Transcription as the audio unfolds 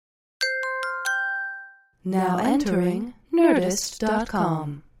Now entering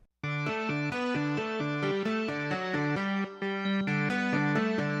Nerdist.com.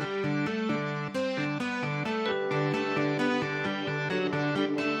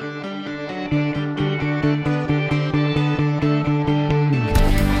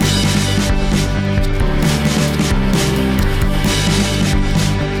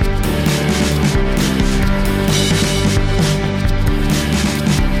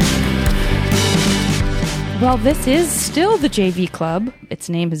 Well, this is still the JV Club. Its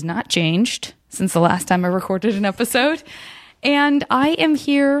name has not changed since the last time I recorded an episode. And I am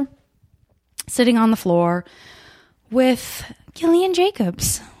here sitting on the floor with Gillian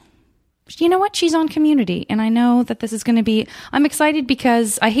Jacobs. You know what? She's on Community. And I know that this is going to be... I'm excited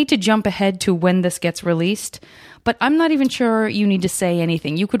because I hate to jump ahead to when this gets released, but I'm not even sure you need to say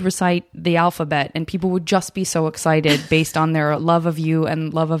anything. You could recite the alphabet and people would just be so excited based on their love of you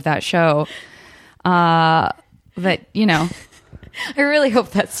and love of that show. That, you know, I really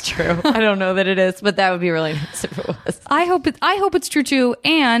hope that's true. I don't know that it is, but that would be really nice if it was. I hope it's true too.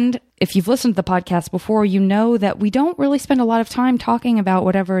 And if you've listened to the podcast before, you know that we don't really spend a lot of time talking about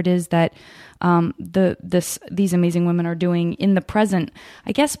whatever it is that these amazing women are doing in the present.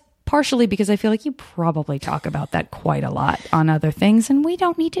 I guess partially because I feel like you probably talk about that quite a lot on other things, and we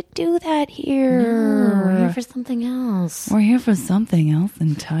don't need to do that here. No, we're here for something else. We're here for something else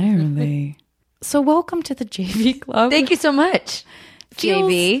entirely. So welcome to the JV Club. Thank you so much,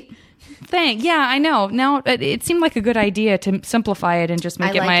 JV. Yeah, I know. Now, it seemed like a good idea to simplify it and just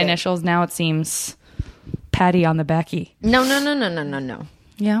make it my initials. Now it seems patty on the backy. No.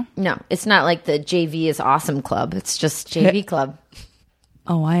 Yeah? No, it's not like the JV is awesome club. It's just JV Club.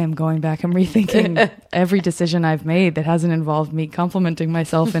 Oh, I am going back and rethinking every decision I've made that hasn't involved me complimenting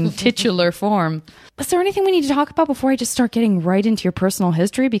myself in titular form. Is there anything we need to talk about before I just start getting right into your personal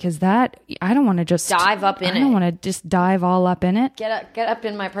history? Because that, I don't want to just... dive up in it. I don't want to just dive all up in it. Get up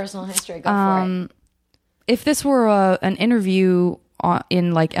in my personal history. Go for it. If this were an interview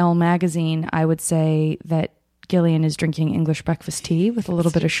in like Elle magazine, I would say that Gillian is drinking English breakfast tea with a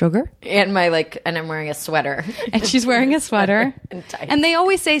little bit of sugar. And I'm wearing a sweater. And she's wearing a sweater. And they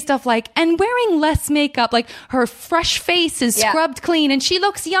always say stuff like, and wearing less makeup, like her fresh face is scrubbed clean and she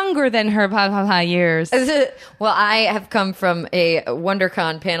looks younger than her years. Well, I have come from a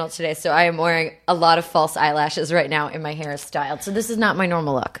WonderCon panel today, so I am wearing a lot of false eyelashes right now and my hair is styled. So this is not my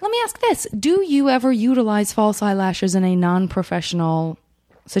normal look. Let me ask this. Do you ever utilize false eyelashes in a non-professional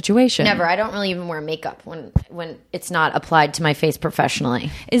situation? Never. I don't really even wear makeup when it's not applied to my face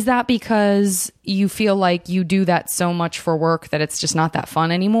professionally. Is that because you feel like you do that so much for work that it's just not that fun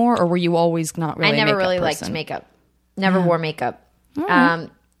anymore, or were you always not really? I never really person? liked makeup. Never wore makeup. Right.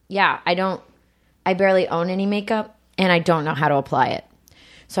 I barely own any makeup, and I don't know how to apply it.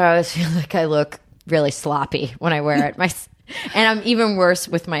 So I always feel like I look really sloppy when I wear it. And I'm even worse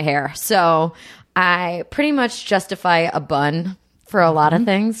with my hair. So I pretty much justify a bun for a lot of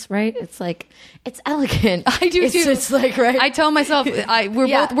things, right? It's like, it's elegant. I do too. It's like, right? I tell myself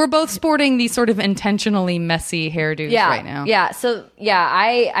we're both sporting these sort of intentionally messy hairdos right now. Yeah. So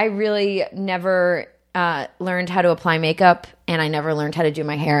I really never learned how to apply makeup, and I never learned how to do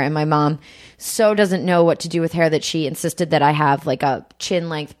my hair. And my mom so doesn't know what to do with hair that she insisted that I have like a chin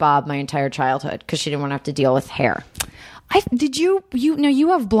length bob my entire childhood because she didn't want to have to deal with hair. Did you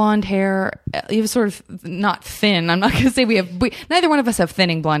have blonde hair. You have sort of not thin. I'm not going to say neither one of us have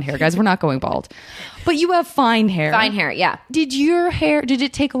thinning blonde hair, guys. We're not going bald. But you have fine hair. Fine hair, yeah. Did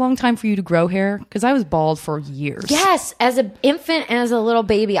it take a long time for you to grow hair? Because I was bald for years. Yes. As an infant and as a little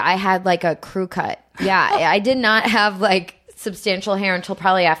baby, I had like a crew cut. Yeah. I did not have like substantial hair until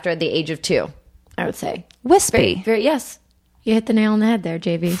probably after the age of 2, I would say. Wispy. Very, yes. You hit the nail on the head there,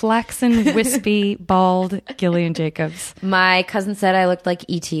 JV. Flaxen, wispy, bald Gillian Jacobs. My cousin said I looked like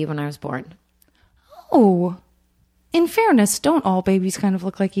E.T. when I was born. Oh. In fairness, don't all babies kind of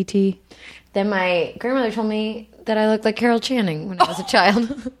look like E.T.? Then my grandmother told me that I looked like Carol Channing when I was a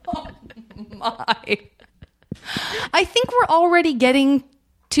child. Oh, my. I think we're already getting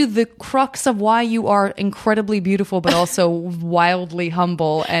to the crux of why you are incredibly beautiful, but also wildly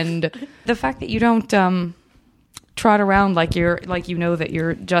humble. And the fact that you don't... trot around like you know that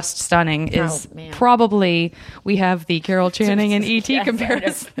you're just stunning is probably, we have the Carol Channing and E.T.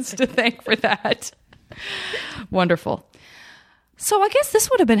 comparisons to thank for that. Wonderful. So I guess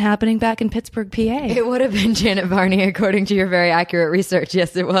this would have been happening back in Pittsburgh, PA. It would have been, Janet Varney, according to your very accurate research.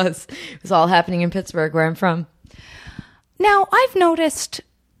 Yes, it was. It was all happening in Pittsburgh, where I'm from. Now, I've noticed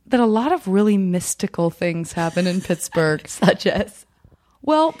that a lot of really mystical things happen in Pittsburgh. Such as?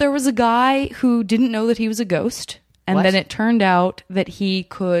 Well, there was a guy who didn't know that he was a ghost. And then it turned out that he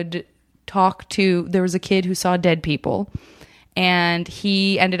could there was a kid who saw dead people. And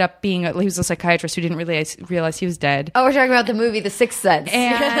he ended up he was a psychiatrist who didn't realize he was dead. Oh, we're talking about the movie The Sixth Sense.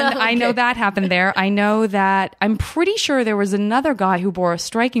 And okay. I know that happened there. I know that I'm pretty sure there was another guy who bore a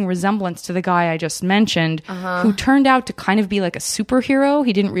striking resemblance to the guy I just mentioned, who turned out to kind of be like a superhero.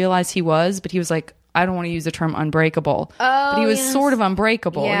 He didn't realize he was, but he was like, I don't want to use the term unbreakable. Oh, but he was sort of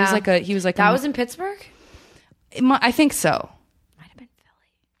unbreakable. Yeah. He was like that was in Pittsburgh? I think so. Might have been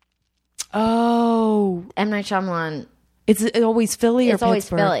Philly. Oh. M. Night Shyamalan. It's always Philly or Pittsburgh? It's always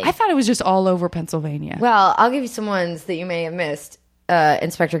Philly. I thought it was just all over Pennsylvania. Well, I'll give you some ones that you may have missed.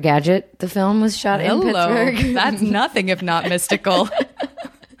 Inspector Gadget, the film was shot in Pittsburgh. That's nothing if not mystical.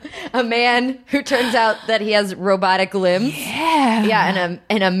 A man who turns out that he has robotic limbs. Yeah. Yeah,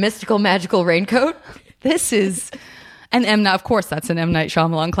 and a mystical magical raincoat. This is... And of course, that's an M. Night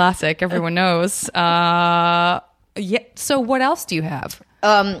Shyamalan classic. Everyone knows. Yeah. So what else do you have?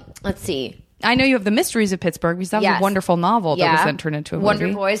 Let's see. I know you have The Mysteries of Pittsburgh because that was a wonderful novel that was then turned into a movie.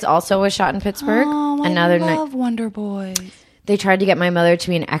 Wonder Boys also was shot in Pittsburgh. Oh, I love Wonder Boys. They tried to get my mother to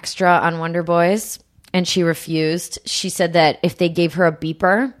be an extra on Wonder Boys, and she refused. She said that if they gave her a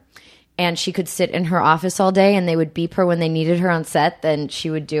beeper and she could sit in her office all day and they would beep her when they needed her on set, then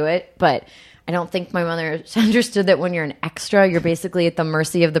she would do it. But I don't think my mother understood that when you're an extra, you're basically at the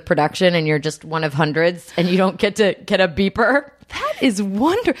mercy of the production and you're just one of hundreds and you don't get to get a beeper. That is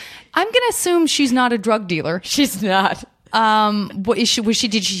wonder. I'm going to assume she's not a drug dealer. She's not. Did she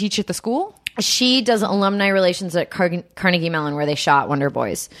teach at the school? She does alumni relations at Carnegie Mellon where they shot Wonder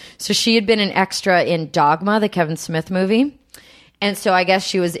Boys. So she had been an extra in Dogma, the Kevin Smith movie. And so I guess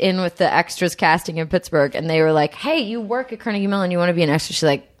she was in with the extras casting in Pittsburgh and they were like, hey, you work at Carnegie Mellon, you want to be an extra? She's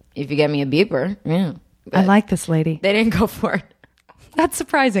like, if you get me a beeper, yeah. But I like this lady. They didn't go for it. That's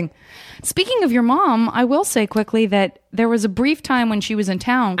surprising. Speaking of your mom, I will say quickly that there was a brief time when she was in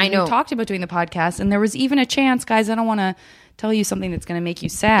town. I know. We talked about doing the podcast, and there was even a chance, guys, I don't want to tell you something that's going to make you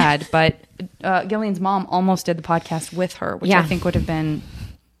sad, but Gillian's mom almost did the podcast with her, which I think would have been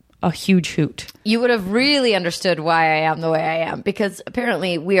a huge hoot. You would have really understood why I am the way I am, because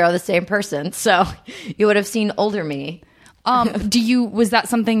apparently we are the same person, so you would have seen older me. Was that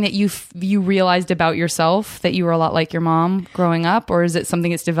something that you realized about yourself, that you were a lot like your mom growing up, or is it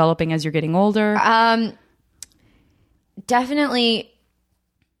something that's developing as you're getting older? Definitely.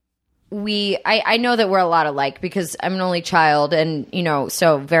 I know that we're a lot alike because I'm an only child and,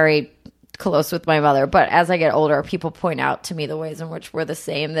 so very close with my mother. But as I get older, people point out to me the ways in which we're the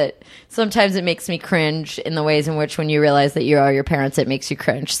same, that sometimes it makes me cringe in the ways in which when you realize that you are your parents, it makes you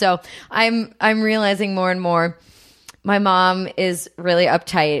cringe. So I'm realizing more and more. My mom is really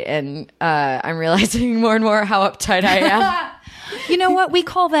uptight, and I'm realizing more and more how uptight I am. You know what? We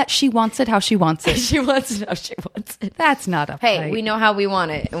call that she wants it how she wants it. She wants it how she wants it. That's not uptight. Hey, we know how we want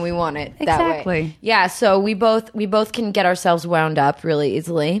it, and we want it that way. Exactly. Yeah, so we both can get ourselves wound up really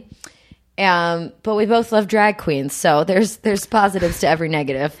easily. But we both love drag queens, so there's positives to every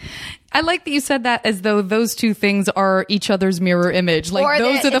negative. I like that you said that as though those two things are each other's mirror image. Like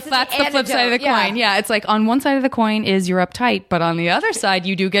that's the flip side of the coin. Yeah, it's like on one side of the coin is you're uptight, but on the other side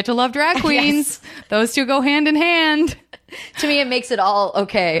you do get to love drag queens. Yes. Those two go hand in hand. To me, it makes it all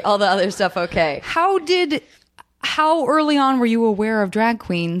okay. All the other stuff okay. How early on were you aware of drag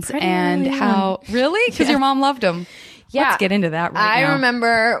queens? Pretty and how really? Because your mom loved them. Yeah, let's get into that right now. I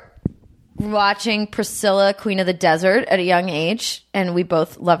remember watching Priscilla, Queen of the Desert at a young age, and we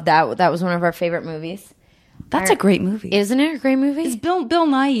both loved that. That was one of our favorite movies. That's a great movie. Isn't it a great movie? Is Bill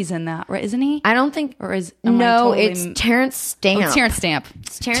Nighy's in that, right? Isn't he? I don't think. Or is it's Terrence Stamp. Oh, it's Terrence Stamp.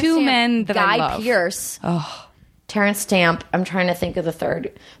 It's Terrence Two Stamp, men that I love. Guy Pearce. Oh. Terrence Stamp. I'm trying to think of the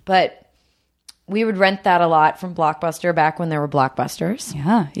third, but we would rent that a lot from Blockbuster back when there were Blockbusters.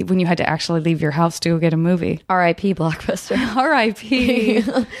 Yeah, when you had to actually leave your house to go get a movie. R.I.P. Blockbuster. R.I.P.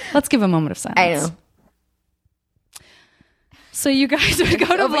 Let's give a moment of silence. I know. So you guys would go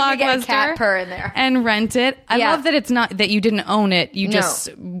to Blockbuster get a cat purr in there and rent it. I love that it's not that you didn't own it. You just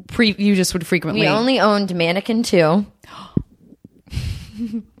would frequently. We only owned Mannequin 2.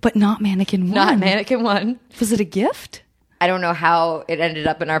 But not Mannequin 1. Not Mannequin 1. Was it a gift? I don't know how it ended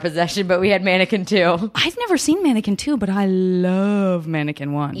up in our possession, but we had Mannequin 2. I've never seen Mannequin 2, but I love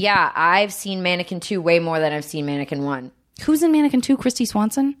Mannequin 1. Yeah, I've seen Mannequin 2 way more than I've seen Mannequin 1. Who's in Mannequin 2? Christy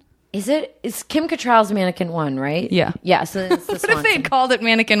Swanson? Is it? It's Kim Cattrall's Mannequin 1, right? Yeah. Yeah, so it's the What if they had called it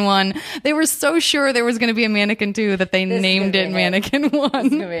Mannequin 1? They were so sure there was going to be a Mannequin 2 that they named it Mannequin 1. This is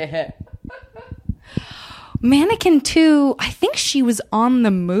going to be a hit. Mannequin 2, I think she was on the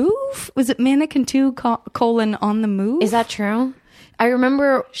move. Was it Mannequin 2 : on the move? Is that true? I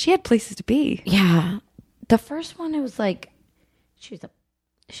remember she had places to be. Yeah. The first one, it was like,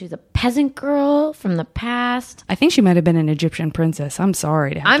 She was a peasant girl from the past. I think she might have been an Egyptian princess. I'm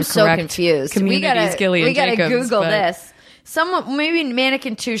sorry to have I'm to so correct confused. Community's Gillian Jacobs. We gotta Google but- this. Someone, maybe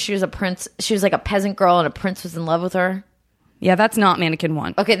Mannequin 2, she was a prince. She was like a peasant girl and a prince was in love with her. Yeah, that's not Mannequin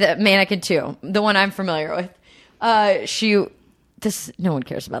 1. Okay, the Mannequin 2, the one I'm familiar with. No one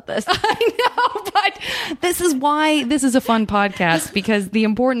cares about this. I know, but this is why this is a fun podcast, because the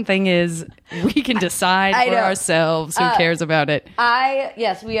important thing is we can decide for ourselves who cares about it.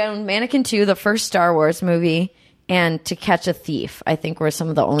 Yes, we own Mannequin 2, the first Star Wars movie, and To Catch a Thief, I think were some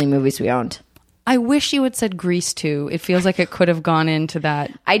of the only movies we owned. I wish you had said Grease 2. It feels like it could have gone into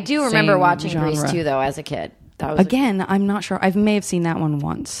that. I do remember watching genre. Grease 2, though, as a kid. That was Again, I'm not sure. I may have seen that one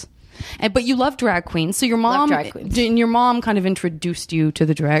once. But you love drag queens. So your mom, drag queens. and your mom kind of introduced you to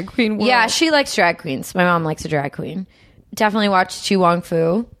the drag queen world. Yeah, she likes drag queens. My mom likes a drag queen. Definitely watched Chi Wong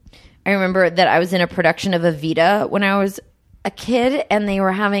Fu. I remember that I was in a production of Evita when I was a kid, and they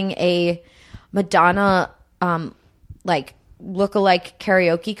were having a Madonna look-alike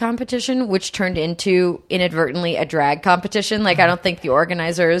karaoke competition, which turned into inadvertently a drag competition. Like, I don't think the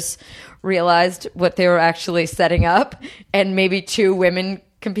organizers realized what they were actually setting up, and maybe 2 women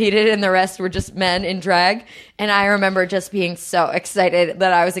competed and the rest were just men in drag. And I remember just being so excited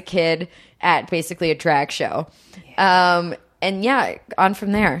that I was a kid at basically a drag show. And yeah, on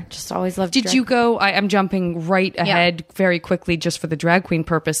from there, just always loved Did drag. you go, I'm jumping right ahead very quickly just for the drag queen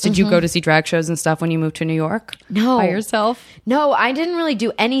purpose. Did you go to see drag shows and stuff when you moved to New York? No. By yourself? No, I didn't really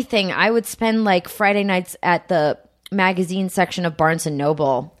do anything. I would spend like Friday nights at the magazine section of Barnes &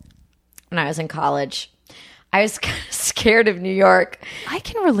 Noble when I was in college. I was kind of scared of New York. I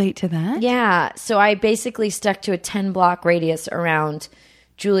can relate to that. Yeah. So I basically stuck to a 10-block radius around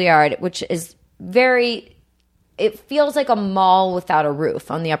Juilliard, which is it feels like a mall without a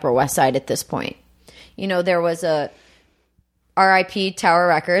roof on the Upper West Side at this point. You know, there was a RIP Tower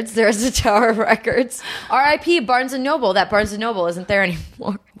Records. There's a Tower Records. RIP Barnes & Noble. That Barnes & Noble isn't there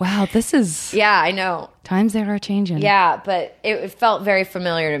anymore. Wow, this is... Yeah, I know. Times they are changing. Yeah, but it felt very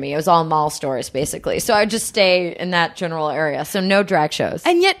familiar to me. It was all mall stores, basically. So I would just stay in that general area. So no drag shows.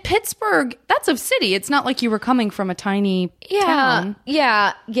 And yet Pittsburgh, that's a city. It's not like you were coming from a tiny town.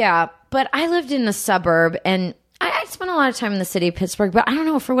 Yeah. But I lived in the suburb, and I spent a lot of time in the city of Pittsburgh. But I don't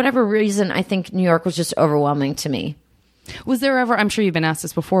know, for whatever reason, I think New York was just overwhelming to me. Was there ever, I'm sure you've been asked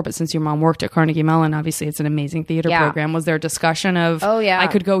this before, but since your mom worked at Carnegie Mellon, obviously it's an amazing theater program. Was there a discussion of, I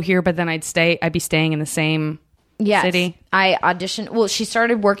could go here, but then I'd be staying in the same city? I auditioned. Well, she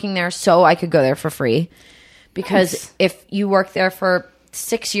started working there so I could go there for free. Because if you work there for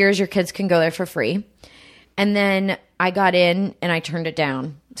 6 years, your kids can go there for free. And then I got in and I turned it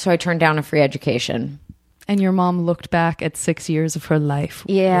down. So I turned down a free education. And your mom looked back at 6 years of her life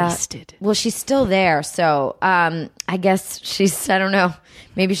wasted. Well, she's still there. So I guess I don't know.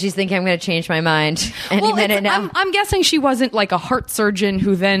 Maybe she's thinking I'm going to change my mind any minute now. I'm guessing she wasn't like a heart surgeon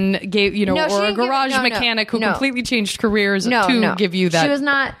who then gave, or a garage mechanic who completely changed careers to give you that.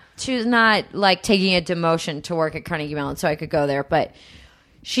 She was not like taking a demotion to work at Carnegie Mellon so I could go there. But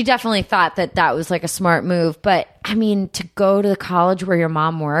she definitely thought that was like a smart move. But I mean, to go to the college where your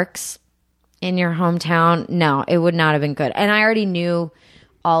mom works in your hometown, no, it would not have been good. And I already knew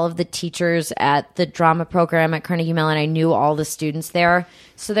all of the teachers at the drama program at Carnegie Mellon. I knew all the students there.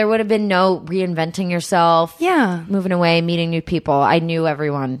 So there would have been no reinventing yourself. Yeah. Moving away, meeting new people. I knew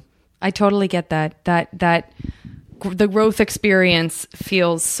everyone. I totally get that. That the growth experience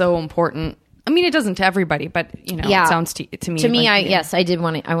feels so important. I mean, it doesn't to everybody, but it sounds to me. To me, I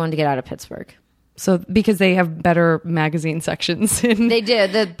wanted to get out of Pittsburgh. So because they have better magazine sections. They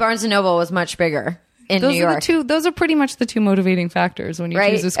did. The Barnes & Noble was much bigger in New York. Those are pretty much the 2 motivating factors when you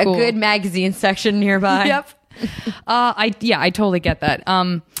choose a school. A good magazine section nearby. Yep. I totally get that.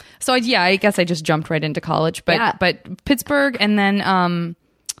 So I guess I just jumped right into college, but Pittsburgh, and then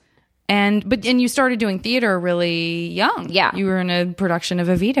and you started doing theater really young. Yeah. You were in a production of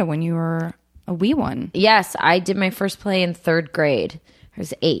Evita when you were a wee one. Yes, I did my first play in 3rd grade. I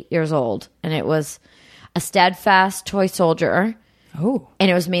was 8 years old, and it was a steadfast toy soldier. Oh.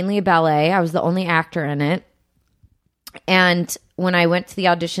 And it was mainly a ballet. I was the only actor in it. And when I went to the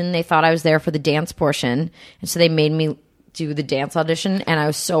audition, they thought I was there for the dance portion. And so they made me do the dance audition. And I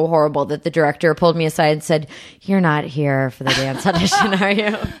was so horrible that the director pulled me aside and said, "You're not here for the dance audition, are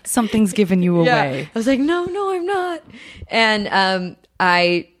you? Something's given you away." I was like, no, I'm not. And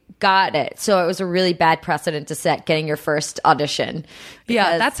I got it. So it was a really bad precedent to set, getting your first audition.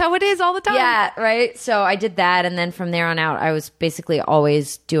 Yeah, that's how it is all the time. Yeah, right? So I did that, and then from there on out, I was basically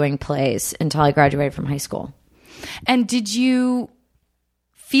always doing plays until I graduated from high school. And did you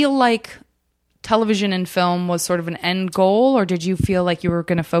feel like television and film was sort of an end goal, or did you feel like you were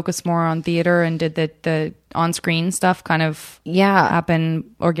going to focus more on theater, and did the on-screen stuff kind of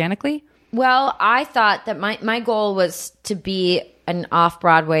happen organically? Well, I thought that my goal was to be an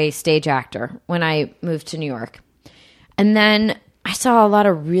off-Broadway stage actor when I moved to New York. And then I saw a lot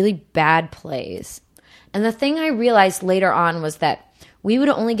of really bad plays. And the thing I realized later on was that we would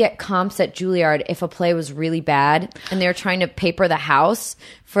only get comps at Juilliard if a play was really bad and they were trying to paper the house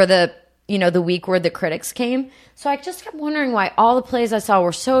for the week where the critics came. So I just kept wondering why all the plays I saw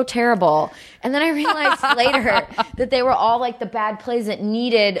were so terrible. And then I realized later that they were all like the bad plays that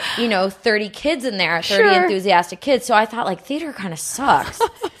needed, 30 kids in there, 30 enthusiastic kids. So I thought like theater kind of sucks.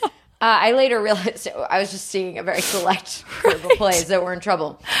 I later realized I was just seeing a very select group of plays that were in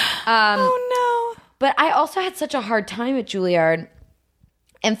trouble. Oh no. But I also had such a hard time at Juilliard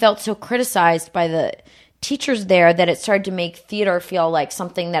and felt so criticized by the teachers there that it started to make theater feel like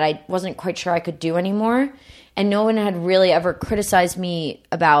something that I wasn't quite sure I could do anymore. And no one had really ever criticized me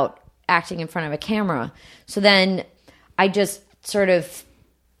about acting in front of a camera. So then I just sort of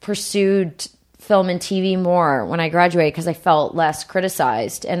pursued film and TV more when I graduated because I felt less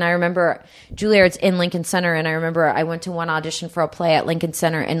criticized. And I remember Juilliard's in Lincoln Center, and I remember I went to one audition for a play at Lincoln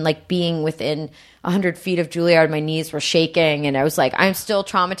Center, and like being within 100 feet of Juilliard, my knees were shaking, and I was like, I'm still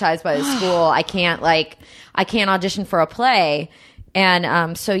traumatized by the school. I can't audition for a play. And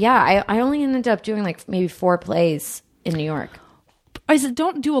I only ended up doing like maybe 4 plays in New York.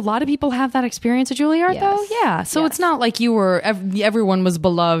 Don't do a lot of people have that experience at Juilliard though? Yeah. So it's not like you were everyone was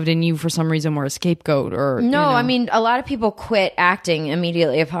beloved and you for some reason were a scapegoat or no. I mean, a lot of people quit acting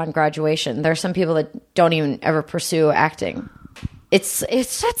immediately upon graduation. There are some people that don't even ever pursue acting. It's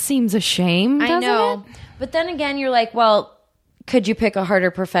that seems a shame. I know, but then again, you're like, well, could you pick a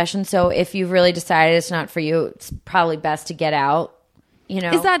harder profession? So if you've really decided it's not for you, it's probably best to get out.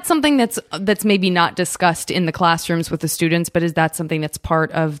 Is that something that's maybe not discussed in the classrooms with the students, but is that something that's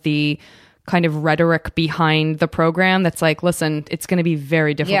part of the kind of rhetoric behind the program that's like, listen, it's going to be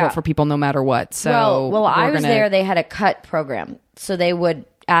very difficult for people no matter what. So well, I was there. They had a cut program, so they would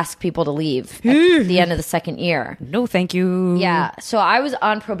ask people to leave at the end of the second year. No, thank you. Yeah. So I was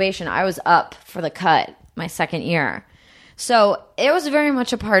on probation. I was up for the cut my second year. So it was very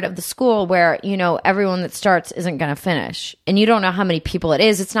much a part of the school where, everyone that starts isn't going to finish. And you don't know how many people it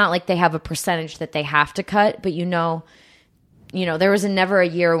is. It's not like they have a percentage that they have to cut, but there was never a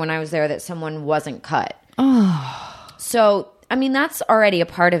year when I was there that someone wasn't cut. Oh. So, I mean, that's already a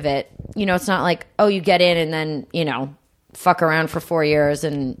part of it. It's not like, oh, you get in and then, fuck around for 4 years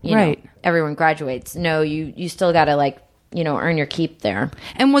and, everyone graduates. No, you still got to earn your keep there.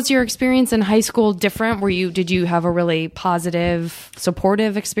 And was your experience in high school different? Did you have a really positive,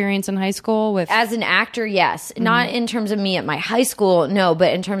 supportive experience in high school with? As an actor, yes. Mm-hmm. Not in terms of me at my high school, no,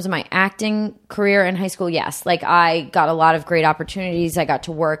 but in terms of my acting career in high school, yes. Like I got a lot of great opportunities. I got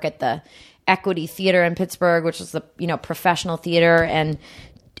to work at the Equity Theater in Pittsburgh, which was the, professional theater, and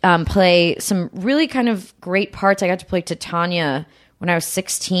play some really kind of great parts. I got to play Titania when I was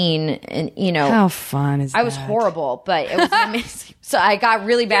 16, and how fun is that? I was horrible, but it was amazing. So I got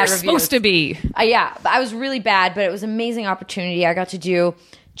really bad reviews. Supposed to be. Yeah, I was really bad, but it was an amazing opportunity. I got to do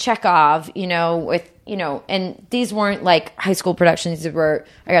Chekhov, and these weren't like high school productions. These were,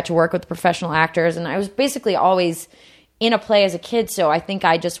 I got to work with professional actors, and I was basically always in a play as a kid. So I think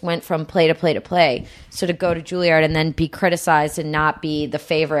I just went from play to play to play. So to go to Juilliard and then be criticized and not be the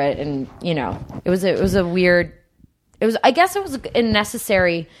favorite, and it was a weird. I guess it was a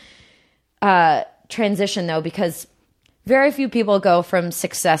necessary transition, though, because very few people go from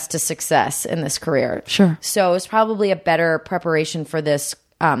success to success in this career. Sure. So it was probably a better preparation for this,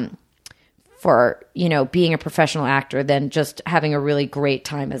 for being a professional actor than just having a really great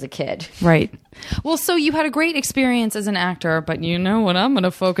time as a kid. Right. Well, so you had a great experience as an actor, but what I'm going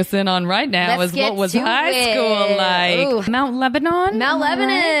to focus in on right now is what was high school like. Ooh. Mount Lebanon,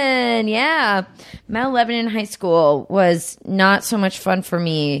 right? Yeah. Mount Lebanon High School was not so much fun for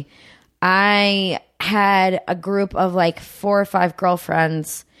me. I had a group of like 4 or 5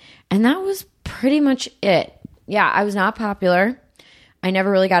 girlfriends, and that was pretty much it. Yeah, I was not popular. I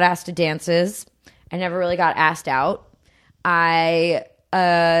never really got asked to dances. I never really got asked out. I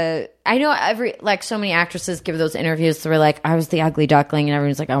know so many actresses give those interviews. They're like, I was the ugly duckling, and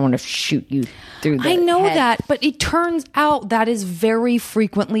everyone's like, I want to shoot you through the I know head. that, but it turns out that is very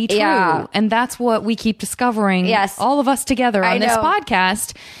frequently true. Yeah. And that's what we keep discovering, yes, all of us together on this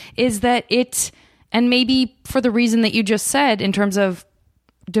podcast, is that and maybe for the reason that you just said, in terms of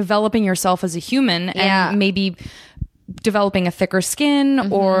developing yourself as a human, and maybe developing a thicker skin,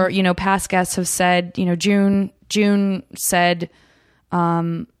 mm-hmm, or past guests have said, June said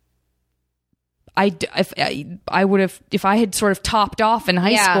if I had sort of topped off in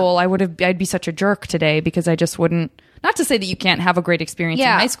high school, I'd be such a jerk today because I just wouldn't. Not to say that you can't have a great experience in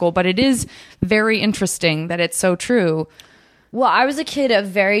high school, but it is very interesting that it's so true. Well, I was a kid of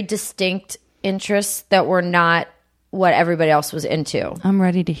very distinct interests that were not what everybody else was into. I'm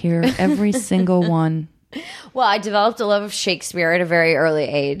ready to hear every single one. Well, I developed a love of Shakespeare at a very early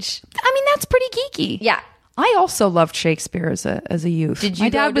age. I mean, that's pretty geeky. Yeah. I also loved Shakespeare as a youth. Did you My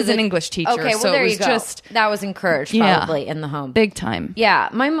dad was an English teacher, okay, well, so there it was you go. just that was encouraged probably in the home. Big time. Yeah,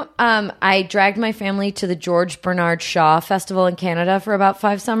 I dragged my family to the George Bernard Shaw Festival in Canada for about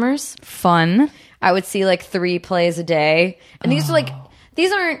 5 summers. Fun. I would see like 3 plays a day, and these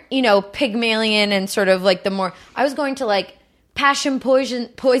aren't Pygmalion and sort of like the more. I was going to like Passion,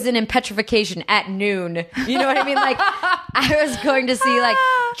 Poison, and Petrification at noon. You know what I mean? Like, I was going to see, like,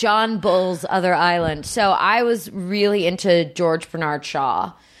 John Bull's Other Island. So I was really into George Bernard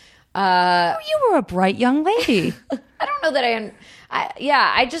Shaw. You were a bright young lady. I don't know that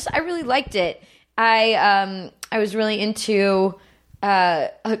I really liked it. I was really into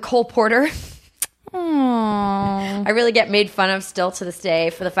Cole Porter. Aww. I really get made fun of still to this day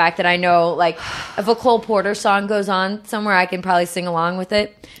for the fact that I know, like, if a Cole Porter song goes on somewhere, I can probably sing along with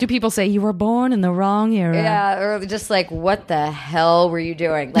it. Do people say you were born in the wrong era? Yeah, or just like, what the hell were you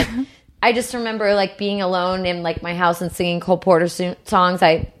doing? Like, I just remember, like, being alone in, like, my house and singing Cole Porter songs.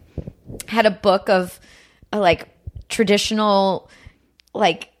 I had a book of, like, traditional,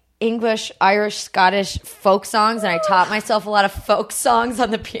 like, English, Irish, Scottish folk songs, and I taught myself a lot of folk songs on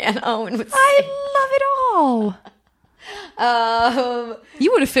the piano. And I love it all.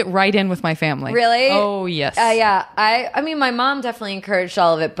 You would have fit right in with my family. Really? Oh, yes. Yeah. I mean, my mom definitely encouraged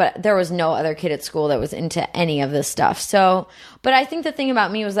all of it, but there was no other kid at school that was into any of this stuff. So, but I think the thing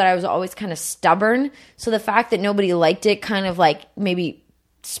about me was that I was always kind of stubborn. So the fact that nobody liked it kind of like maybe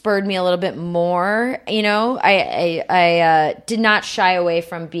spurred me a little bit more. I did not shy away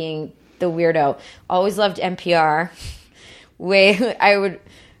from being the weirdo. Always loved NPR. I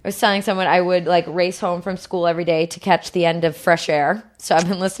was telling someone I would like race home from school every day to catch the end of Fresh Air. So I've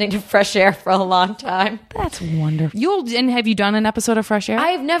been listening to Fresh Air for a long time. That's wonderful. And have you done an episode of Fresh Air?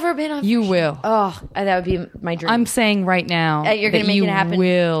 I've never been on. You Fresh will. Oh, that would be my dream. I'm saying right now you're going to make it happen. You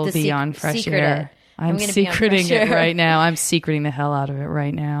will be on Fresh Air. I'm secreting it right now. I'm secreting the hell out of it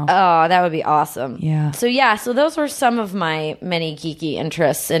right now. Oh, that would be awesome. Yeah. So those were some of my many geeky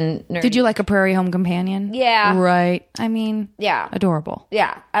interests and nerdy. Did you like a Prairie Home Companion? Yeah. Right. I mean, yeah. Adorable.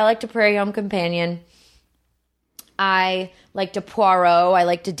 Yeah. I liked a Prairie Home Companion. I liked a Poirot. I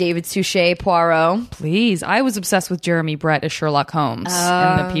liked a David Suchet Poirot. Please. I was obsessed with Jeremy Brett as Sherlock Holmes in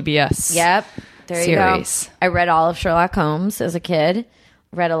the PBS. Yep. There series. You go. I read all of Sherlock Holmes as a kid.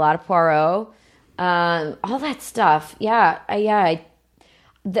 Read a lot of Poirot. All that stuff. Yeah. I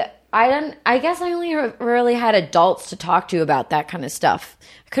guess I only really had adults to talk to about that kind of stuff.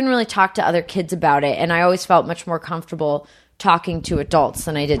 I couldn't really talk to other kids about it. And I always felt much more comfortable talking to adults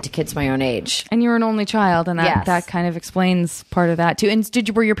than I did to kids my own age. And you're an only child, and that kind of explains part of that too. And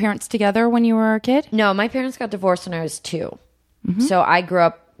were your parents together when you were a kid? No, my parents got divorced when I was 2. Mm-hmm. So I grew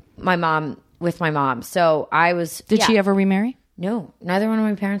up with my mom. So I was. Did she ever remarry? No, neither one of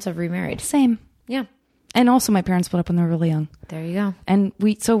my parents have remarried. Same. Yeah. And also my parents split up when they were really young. There you go. And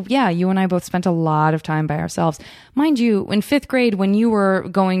you and I both spent a lot of time by ourselves. Mind you, in 5th grade, when you were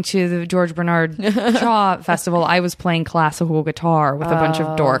going to the George Bernard Shaw Festival, I was playing classical guitar with a bunch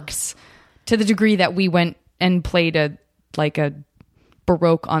of dorks to the degree that we went and played a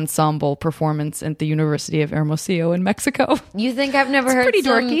Baroque ensemble performance at the University of Hermosillo in Mexico. You think I've never heard some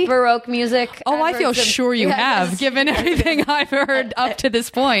dorky. Baroque music? Oh, I feel sure you have, given everything I've heard up to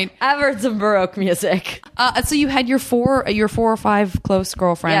this point. I've heard some Baroque music. So you had your 4 or 5 close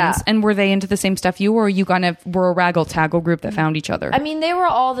girlfriends, and were they into the same stuff you were, or you kind of were a raggle-taggle group that found each other? I mean, they were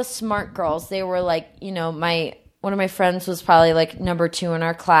all the smart girls. They were like, one of my friends was probably like number 2 in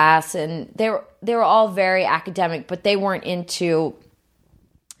our class, and they were all very academic, but they weren't into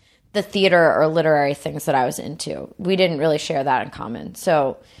the theater or literary things that I was into. We didn't really share that in common.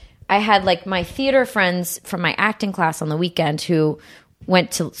 So I had like my theater friends from my acting class on the weekend who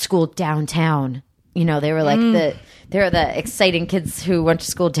went to school downtown. They were like they were the exciting kids who went to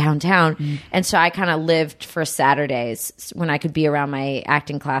school downtown. And so I kind of lived for Saturdays when I could be around my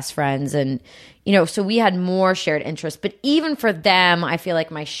acting class friends. And, so we had more shared interests. But even for them, I feel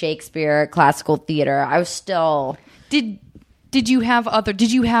like my Shakespeare, classical theater, I was still... Did you have I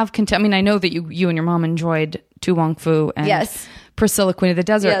mean, I know that you and your mom enjoyed Tu Wong Fu and Priscilla, Queen of the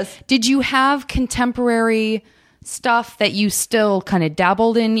Desert. Yes. Did you have contemporary stuff that you still kind of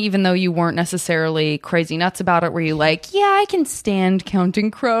dabbled in, even though you weren't necessarily crazy nuts about it? Were you like, yeah, I can stand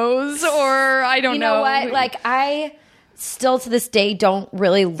Counting Crows, or I don't know. You know what? Like, I still to this day don't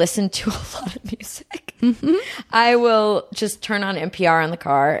really listen to a lot of music. I will just turn on NPR in the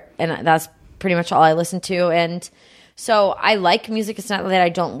car, and that's pretty much all I listen to. And so I like music. It's not that I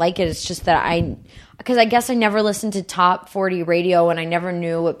don't like it. It's just that because I guess I never listened to top 40 radio, and I never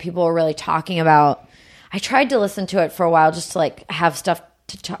knew what people were really talking about. I tried to listen to it for a while just to like have stuff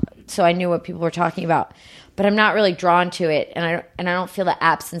to talk, so I knew what people were talking about. But I'm not really drawn to it, and I don't feel the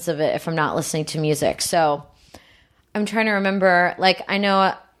absence of it if I'm not listening to music. So I'm trying to remember. Like, I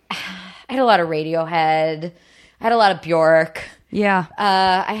know I had a lot of Radiohead. I had a lot of Bjork. Yeah.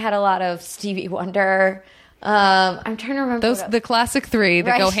 I had a lot of Stevie Wonder. I'm trying to remember the classic three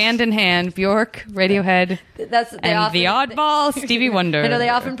that go hand in hand: Bjork, Radiohead, and the oddball Stevie Wonder. I know they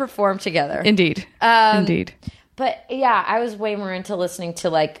often perform together. Indeed, indeed. But yeah, I was way more into listening to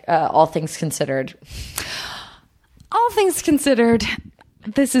like All Things Considered. All Things Considered.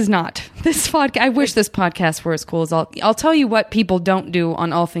 This is not this podcast. I wish this podcast were as cool as I'll tell you what people don't do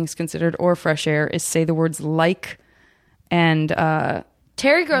on All Things Considered or Fresh Air is say the words like and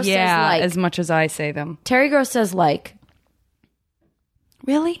Terry Gross says like as much as I say them. Terry Gross says like.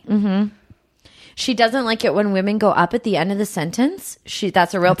 Really? Mm-hmm. She doesn't like it when women go up at the end of the sentence.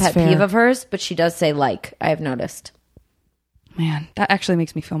 That's a real pet peeve of hers, but she does say like, I have noticed. Man, that actually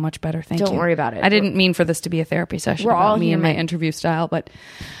makes me feel much better. Thank you. Don't worry about it. I didn't mean for this to be a therapy session about me and my interview style, but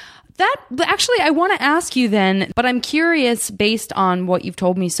actually, I want to ask you then, but I'm curious based on what you've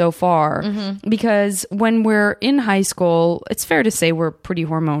told me so far, because when we're in high school, it's fair to say we're pretty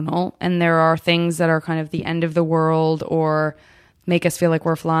hormonal, and there are things that are kind of the end of the world or make us feel like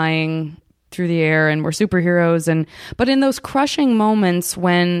we're flying through the air and we're superheroes. But in those crushing moments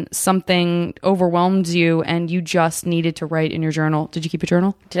when something overwhelms you and you just needed to write in your journal, did you keep a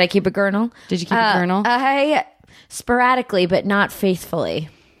journal? Did I keep a journal? Did you keep a journal? I sporadically, but not faithfully.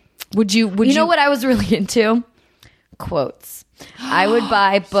 Would you know what I was really into? Quotes. I would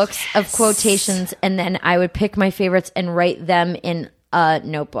buy books of quotations, and then I would pick my favorites and write them in a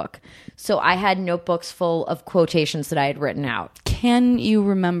notebook. So I had notebooks full of quotations that I had written out. Can you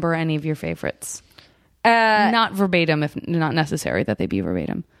remember any of your favorites? Not verbatim, if not necessary that they be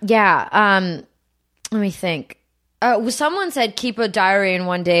verbatim. Yeah. Let me think. Someone said, keep a diary and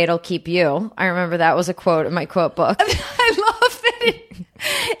one day it'll keep you. I remember that was a quote in my quote book. I love it.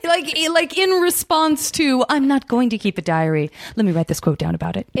 Like in response to, I'm not going to keep a diary. Let me write this quote down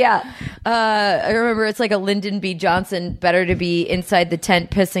about it. Yeah. I remember it's like a Lyndon B. Johnson, better to be inside the tent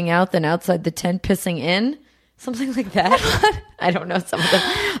pissing out than outside the tent pissing in. Something like that. I don't know some of them.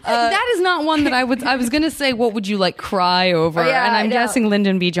 That is not one that I was going to say, what would you like cry over? Yeah, and I'm guessing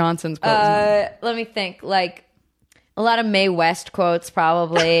Lyndon B. Johnson's quote. Let me think. Like a lot of Mae West quotes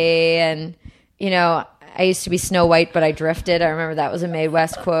probably. And, I used to be Snow White, but I drifted. I remember that was a Mae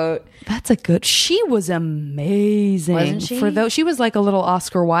West quote. That's a good. She was amazing. Wasn't she? She was like a little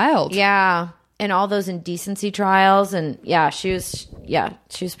Oscar Wilde. Yeah. And all those indecency trials. And she was pretty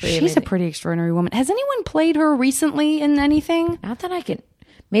amazing. She's a pretty extraordinary woman. Has anyone played her recently in anything? Not that I can.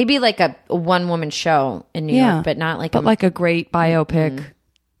 Maybe like a one-woman show in New York, but not like like a great biopic. Mm-hmm.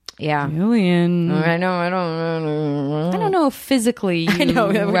 Yeah. Gillian. I don't know if physically you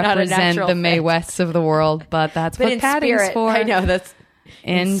represent the Mae Wests of the world, but that's what Patty's for. I know, that's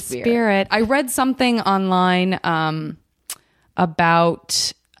in spirit. I read something online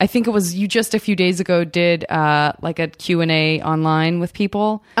about, I think it was you just a few days ago did like a Q&A online with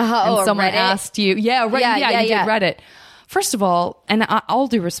people. And someone Reddit? asked you. Yeah, you did Reddit. First of all, and all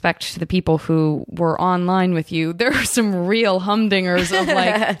due respect to the people who were online with you, there are some real humdingers of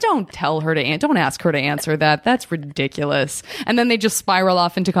like, don't ask her to answer that. That's ridiculous. And then they just spiral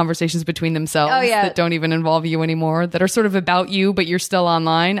off into conversations between themselves that don't even involve you anymore, that are sort of about you, but you're still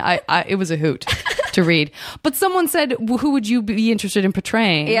online. It was a hoot to read. But someone said, who would you be interested in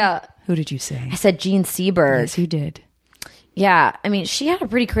portraying? Yeah. Who did you say? I said Gene Seberg. Yes, you did. Yeah. I mean, she had a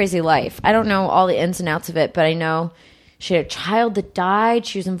pretty crazy life. I don't know all the ins and outs of it, but I know she had a child that died.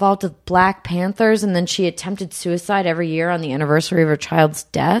 She was involved with Black Panthers, and then she attempted suicide every year on the anniversary of her child's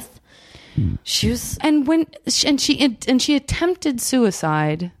death. She was, she attempted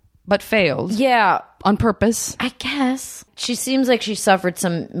suicide, but failed. Yeah, on purpose, I guess. She seems like she suffered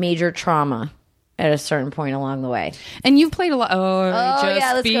some major trauma at a certain point along the way. And you've played a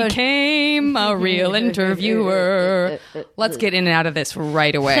lot. Became a real interviewer. Let's get in and out of this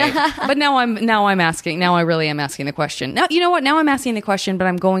right away. But now I really am asking the question. Now, you know what? Now I'm asking the question, but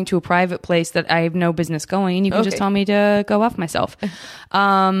I'm going to a private place that I have no business going, and you can just tell me to go off myself.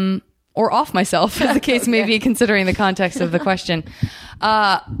 or off myself, as the case may be, considering the context of the question.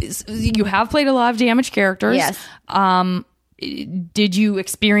 You have played a lot of damaged characters. Yes. Did you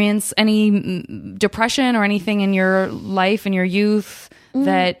experience any depression or anything in your life, in your youth,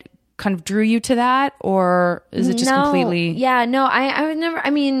 that kind of drew you to that? Or is it just completely... Yeah, no, I would never... I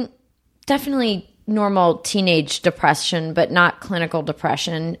mean, definitely normal teenage depression, but not clinical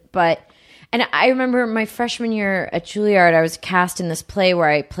depression. And I remember my freshman year at Juilliard, I was cast in this play where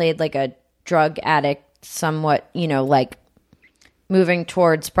I played like a drug addict, somewhat, like moving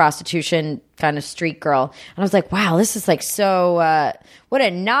towards prostitution, kind of street girl. And I was like, wow, this is like so, what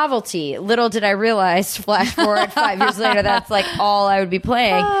a novelty. Little did I realize, flash forward 5 years later, that's like all I would be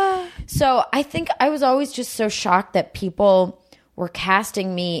playing. So I think I was always just so shocked that people were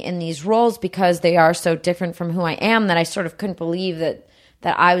casting me in these roles because they are so different from who I am, that I sort of couldn't believe that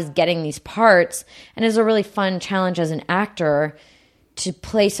I was getting these parts. And it was a really fun challenge as an actor to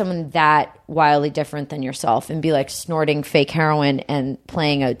play someone that wildly different than yourself and be like snorting fake heroin and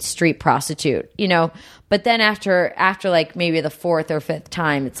playing a street prostitute, But then after like maybe the fourth or fifth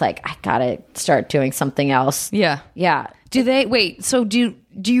time, it's like, I gotta start doing something else. Yeah. Yeah. Do they... Wait, so do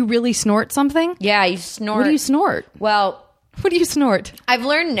you really snort something? Yeah, you snort. What do you snort? Well... What do you snort? I've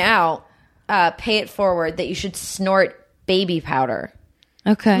learned now, pay it forward, that you should snort baby powder.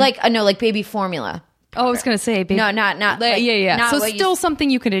 Okay. Like baby formula. Oh, I was going to say baby. No, not. Like, yeah. Not so still something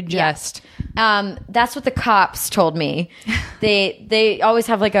you could ingest. Yeah. That's what the cops told me. They always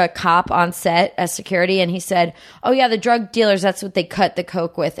have like a cop on set as security, and he said, "Oh yeah, the drug dealers, that's what they cut the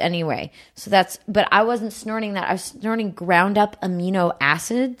coke with anyway." But I wasn't snorting that. I was snorting ground up amino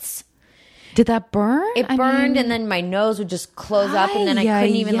acids. Did that burn? It burned, and then my nose would just close up, and then I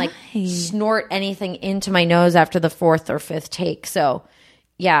couldn't even snort anything into my nose after the fourth or fifth take. So,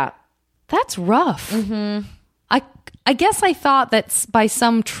 yeah. That's rough. Mm-hmm. I guess I thought that by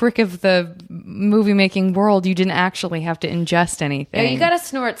some trick of the movie-making world, you didn't actually have to ingest anything. No, you got to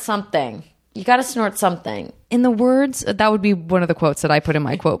snort something. In the words, that would be one of the quotes that I put in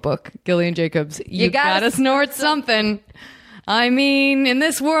my quote book. Gillian Jacobs, you got to snort something. I mean, in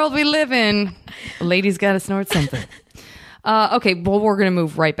this world we live in, a lady's got to snort something. Okay, well, we're going to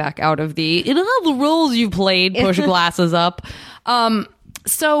move right back out of in all the roles you played, push glasses up.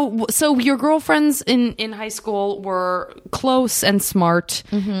 So your girlfriends in high school were close and smart,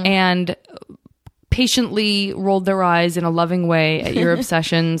 and patiently rolled their eyes in a loving way at your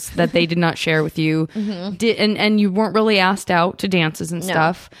obsessions that they did not share with you. And you weren't really asked out to dances and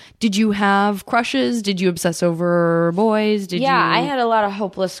stuff. Did you have crushes? Did you obsess over boys? I had a lot of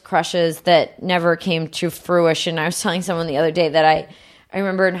hopeless crushes that never came to fruition. I was telling someone the other day that I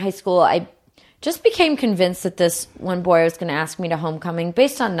remember in high school, I just became convinced that this one boy was going to ask me to homecoming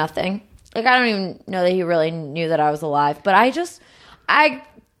based on nothing. Like, I don't even know that he really knew that I was alive, but I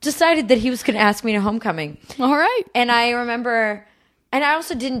decided that he was going to ask me to homecoming. All right. And I remember, and I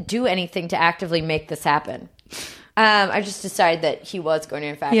also didn't do anything to actively make this happen. I just decided that he was going to,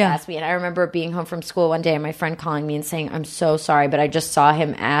 in fact, ask me. And I remember being home from school one day and my friend calling me and saying, "I'm so sorry, but I just saw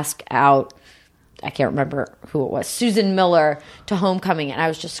him ask out," I can't remember who it was, Susan Miller, to homecoming. And I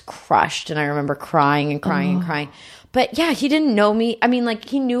was just crushed. And I remember crying and crying. But yeah, he didn't know me. I mean, like,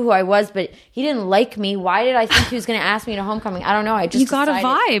 he knew who I was, but he didn't like me. Why did I think he was going to ask me to homecoming? I don't know. You got a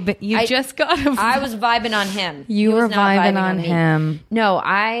vibe. I was vibing on him. You were vibing on him. No,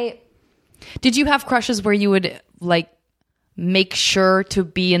 Did you have crushes where you would, like, make sure to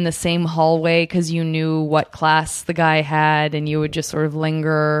be in the same hallway because you knew what class the guy had and you would just sort of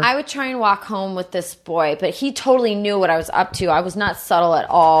linger? I would try and walk home with this boy, but he totally knew what I was up to. I was not subtle at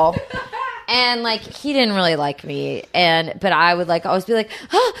all. And, like, he didn't really like me. But I would, like, always be like,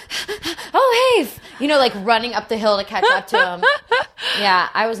 oh, hey. Like, running up the hill to catch up to him. Yeah,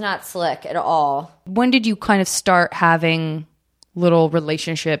 I was not slick at all. When did you kind of start having little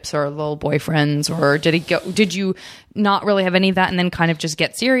relationships or little boyfriends? Or did you not really have any of that and then kind of just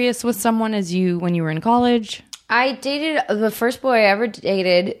get serious with someone when you were in college? I dated, the first boy I ever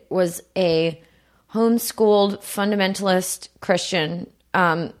dated was a homeschooled fundamentalist Christian,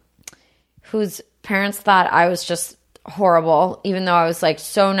 whose parents thought I was just horrible, even though I was, like,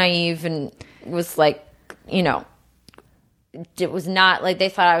 so naive and was, like, it was not, like, they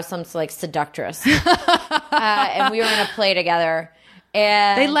thought I was some, like, seductress. And we were in a play together.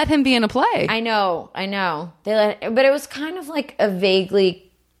 And they let him be in a play. I know. But it was kind of like a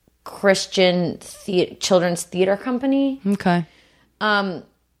vaguely Christian children's theater company. Okay. I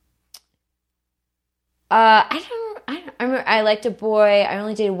liked a boy. I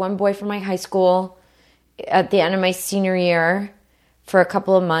only dated one boy from my high school at the end of my senior year for a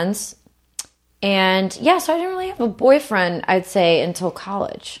couple of months. And yeah, so I didn't really have a boyfriend, I'd say, until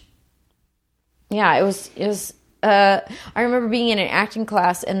college. Yeah, it was I remember being in an acting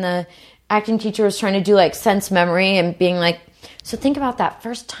class and the acting teacher was trying to do like sense memory and being like, so think about that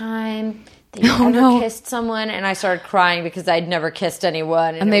first time that you ever kissed someone, and I started crying because I'd never kissed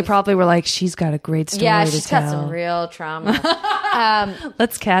anyone. And they probably were like, she's got a great story to tell. Yeah, she's got some real trauma.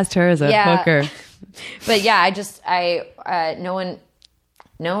 Let's cast her as a hooker. But yeah, no one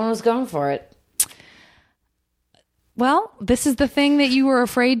was going for it. Well, this is the thing that you were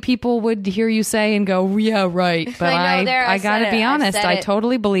afraid people would hear you say and go, yeah, right. But I got to be honest, I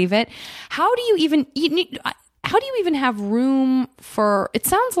totally believe it. How do you even have room for, it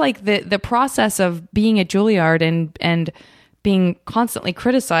sounds like the process of being at Juilliard and being constantly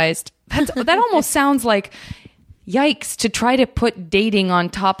criticized, that almost sounds like, yikes, to try to put dating on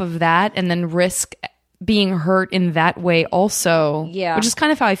top of that and then risk being hurt in that way also. Yeah. Which is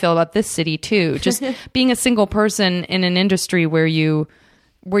kind of how I feel about this city too. Just being a single person in an industry where you're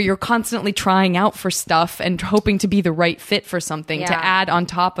constantly trying out for stuff and hoping to be the right fit for something, to add on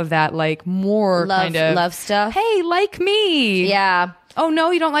top of that, like more love stuff. Hey, like me. Yeah. Oh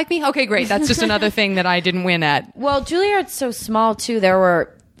no, you don't like me? Okay, great. That's just another thing that I didn't win at. Well, Juilliard's so small too. There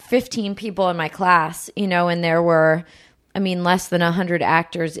were 15 people in my class, and there were, less than 100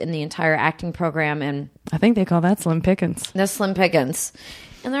 actors in the entire acting program. And I think they call that slim pickings. That's slim pickings.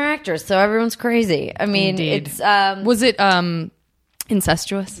 And they're actors, so everyone's crazy. Indeed. It's... was it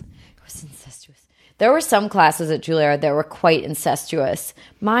incestuous? It was incestuous. There were some classes at Juilliard that were quite incestuous.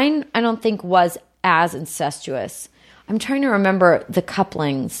 Mine, I don't think, was as incestuous. I'm trying to remember the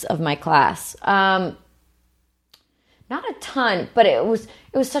couplings of my class. Not a ton, but it was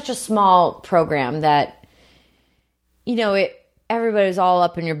such a small program that, everybody was all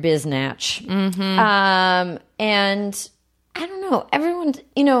up in your biznatch. Mm-hmm. And I don't know, everyone,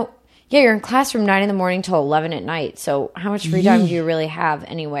 you're in class from 9 in the morning till 11 at night. So how much free time do you really have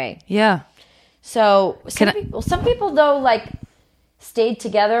anyway? Yeah. So some people though, like, stayed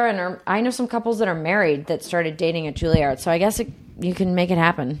together and I know some couples that are married that started dating at Juilliard. So I guess you can make it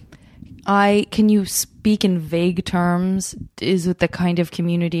happen. Can you speak in vague terms? Is it the kind of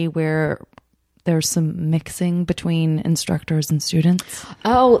community where there's some mixing between instructors and students?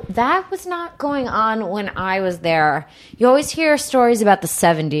 Oh, that was not going on when I was there. You always hear stories about the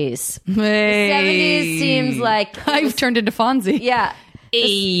 70s. Hey. The 70s seems like... I've turned into Fonzie. Yeah.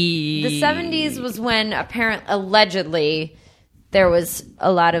 The 70s was when allegedly there was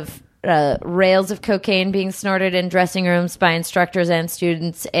a lot of rails of cocaine being snorted in dressing rooms by instructors and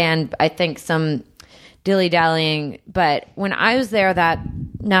students, and I think some dilly-dallying. But when I was there, that,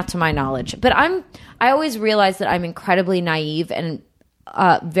 not to my knowledge. But I always realize that I'm incredibly naive and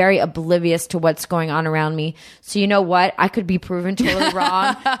very oblivious to what's going on around me. So you know what? I could be proven totally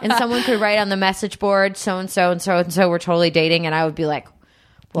wrong, and someone could write on the message board, so-and-so and so-and-so were totally dating, and I would be like,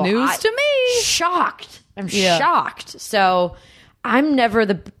 well, news to me. Shocked. I'm shocked. So... I'm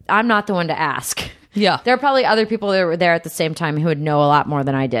not the one to ask. Yeah. There are probably other people that were there at the same time who would know a lot more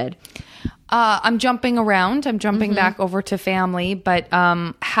than I did. I'm jumping around. I'm jumping back over to family. But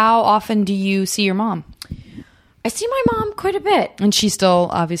how often do you see your mom? I see my mom quite a bit. And she's still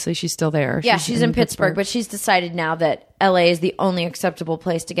there. Yeah, she's in Pittsburgh, but she's decided now that LA is the only acceptable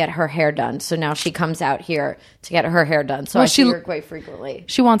place to get her hair done. So now she comes out here to get her hair done. So I see her quite frequently.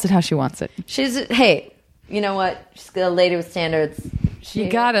 She wants it how she wants it. Hey, you know what? She's a lady with standards. You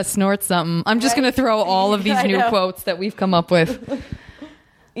gotta snort something. I'm just gonna throw all of these new quotes that we've come up with.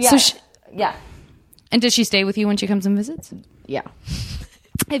 Yeah. Yeah. And does she stay with you when she comes and visits? Yeah.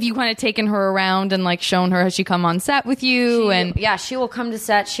 Have you kind of taken her around and like shown her? Has she come on set with you? She will come to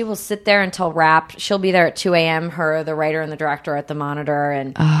set. She will sit there until wrapped. She'll be there at 2 a.m. The writer and the director at the monitor,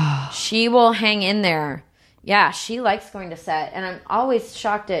 and she will hang in there. Yeah, she likes going to set, and I'm always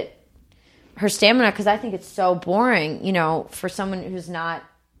shocked at her stamina because I think it's so boring, for someone who's not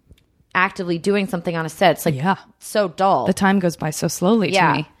actively doing something on a set. It's like so dull. The time goes by so slowly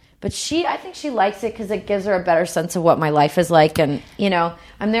to me. But I think she likes it because it gives her a better sense of what my life is like. And,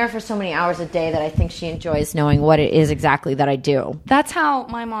 I'm there for so many hours a day that I think she enjoys knowing what it is exactly that I do. That's how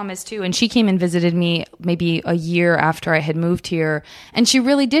my mom is too. And she came and visited me maybe a year after I had moved here. And she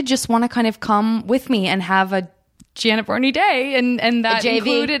really did just want to kind of come with me and have a Janet Barney day, and that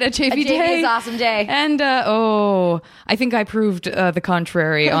included a JV day. A JV's awesome day. And I think I proved the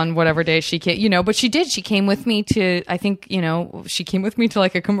contrary on whatever day she came, but she did. She came with me to, I think, she came with me to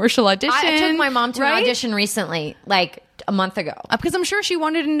like a commercial audition. I took my mom to an audition recently, like a month ago. Because I'm sure she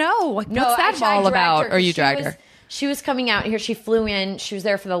wanted to know, what's that all about? Or you dragged her? She was coming out here. She flew in. She was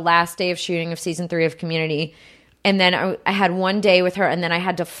there for the last day of shooting of season 3 of Community. And then I had one day with her, and then I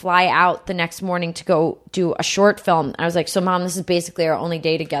had to fly out the next morning to go do a short film. I was like, so Mom, this is basically our only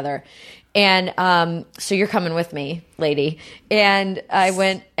day together. And so you're coming with me, lady. And I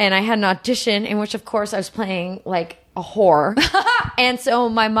went and I had an audition in which, of course, I was playing like a whore. And so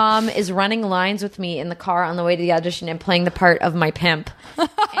my mom is running lines with me in the car on the way to the audition and playing the part of my pimp. And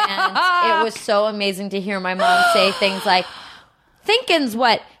it was so amazing to hear my mom say things like, thinking's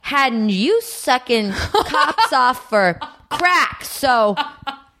what hadn't you sucking cops off for crack, so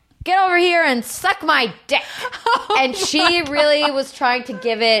get over here and suck my dick. And she really was trying to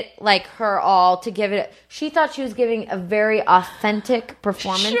give it like her all, to give it. She thought she was giving a very authentic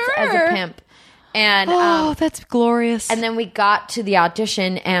performance as a pimp. And that's glorious. And then we got to the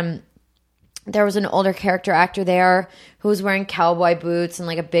audition, and there was an older character actor there who was wearing cowboy boots and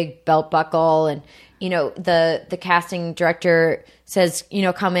like a big belt buckle. And you know, the casting director says, you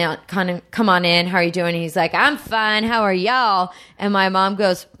know, come on in. How are you doing? And he's like, I'm fine. How are y'all? And my mom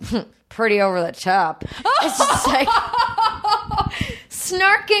goes, pretty over the top. It's just like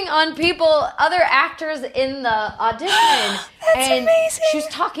snarking on people, other actors in the audition. That's amazing. She was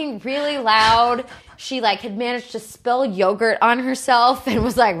talking really loud. She like had managed to spill yogurt on herself and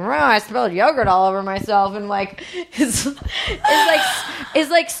was like, I spilled yogurt all over myself, and like is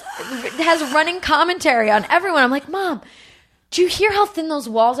like has running commentary on everyone. I'm like, Mom, do you hear how thin those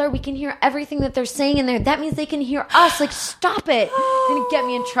walls are? We can hear everything that they're saying in there. That means they can hear us. Like, stop it. It's going to get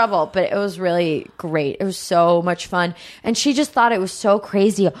me in trouble. But it was really great. It was so much fun. And she just thought it was so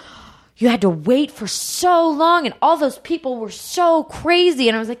crazy. You had to wait for so long, and all those people were so crazy.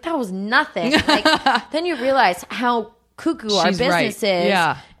 And I was like, that was nothing. Like, then you realize how cuckoo our business is.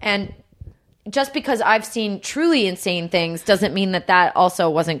 Yeah. And just because I've seen truly insane things doesn't mean that also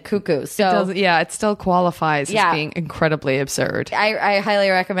wasn't cuckoo. So it still qualifies as being incredibly absurd. I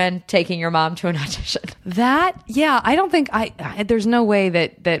highly recommend taking your mom to an audition. I don't think there's no way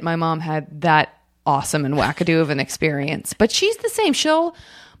that my mom had that awesome and wackadoo of an experience. But she's the same.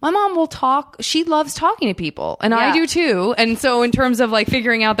 My mom will talk. She loves talking to people, and I do too. And so in terms of like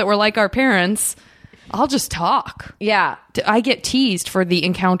figuring out that we're like our parents, I'll just talk. Yeah. I get teased for the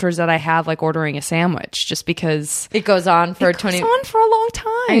encounters that I have, like ordering a sandwich, just because it goes on for a long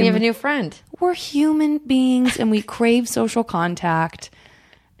time. And you have a new friend. We're human beings and we crave social contact.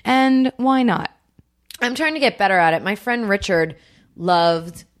 And why not? I'm trying to get better at it. My friend Richard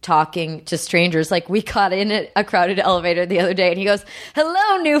loved talking to strangers. Like, we caught in a crowded elevator the other day, and he goes,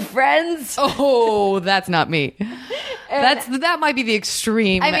 "Hello, new friends." Oh, that's not me. That might be the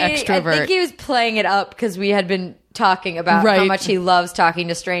extreme extrovert. I think he was playing it up because we had been talking about how much he loves talking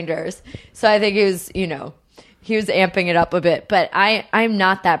to strangers. So I think he was amping it up a bit. But I'm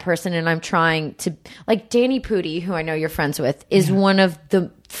not that person, and I'm trying to, like, Danny Pudi, who I know you're friends with, is one of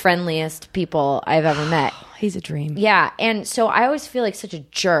the friendliest people I've ever met. He's a dream. Yeah. And so I always feel like such a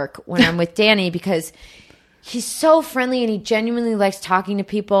jerk when I'm with Danny because he's so friendly and he genuinely likes talking to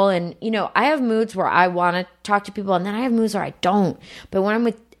people. And, you know, I have moods where I want to talk to people, and then I have moods where I don't. But when I'm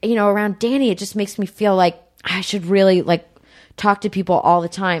with, around Danny, it just makes me feel like I should really like talk to people all the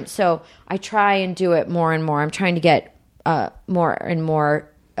time. So I try and do it more and more. I'm trying to get more and more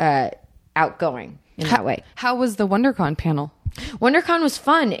outgoing in that way. How was the WonderCon panel? WonderCon was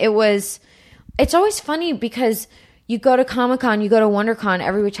fun. It's always funny because you go to Comic-Con, you go to WonderCon,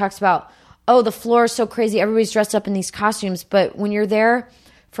 everybody talks about, oh, the floor is so crazy, everybody's dressed up in these costumes. But when you're there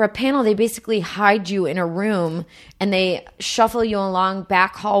for a panel, they basically hide you in a room and they shuffle you along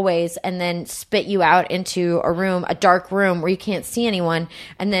back hallways and then spit you out into a dark room where you can't see anyone,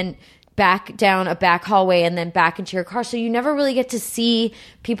 and then back down a back hallway and then back into your car. So you never really get to see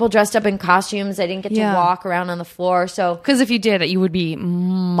people dressed up in costumes. I didn't get to walk around on the floor. So, because if you did, you would be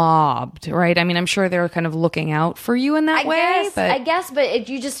mobbed, right? I mean, I'm sure they're kind of looking out for you in that way. I guess, but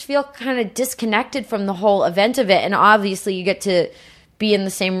you just feel kind of disconnected from the whole event of it. And obviously you get to be in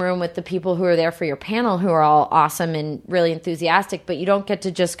the same room with the people who are there for your panel, who are all awesome and really enthusiastic, but you don't get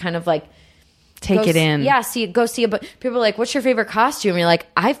to just kind of like take it in. Yeah, go see it. But people are like, what's your favorite costume? And you're like,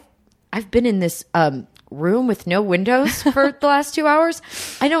 I've been in this room with no windows for the last 2 hours.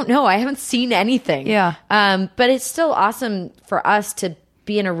 I don't know. I haven't seen anything. Yeah. But it's still awesome for us to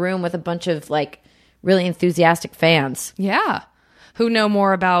be in a room with a bunch of like really enthusiastic fans. Yeah. Who know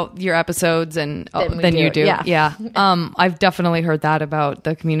more about your episodes than you do. Yeah. I've definitely heard that about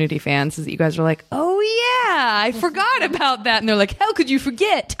the community fans, is that you guys are like, oh yeah, I forgot about that. And they're like, how could you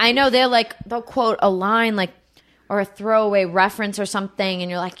forget? I know. They'll quote a line like, or a throwaway reference or something.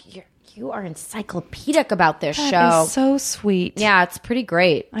 And you're like, you are encyclopedic about this show. That is so sweet. Yeah, it's pretty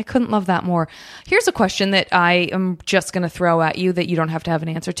great. I couldn't love that more. Here's a question that I am just going to throw at you that you don't have to have an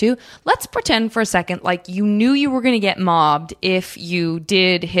answer to. Let's pretend for a second like you knew you were going to get mobbed if you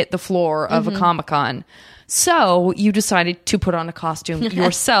did hit the floor of a Comic-Con. So you decided to put on a costume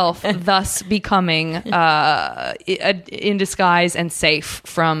yourself, thus becoming in disguise and safe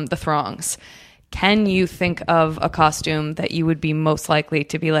from the throngs. Can you think of a costume that you would be most likely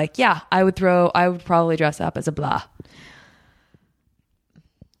to be like, yeah, I would probably dress up as a blah?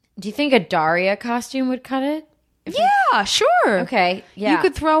 Do you think a Daria costume would cut it? Yeah, sure. Okay, yeah. You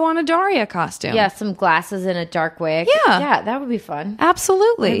could throw on a Daria costume. Yeah, some glasses and a dark wig. Yeah. Yeah, that would be fun.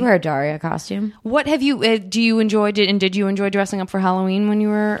 Absolutely. I'd wear a Daria costume. What have you, did you enjoy dressing up for Halloween when you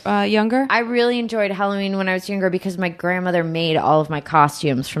were younger? I really enjoyed Halloween when I was younger because my grandmother made all of my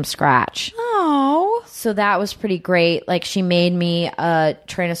costumes from scratch. Oh. So that was pretty great. Like, she made me a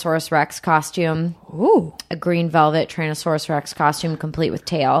Tyrannosaurus Rex costume. Ooh. A green velvet Tyrannosaurus Rex costume complete with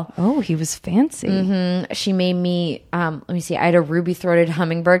tail. Oh, he was fancy. Mm-hmm. She made me, let me see, I had a ruby-throated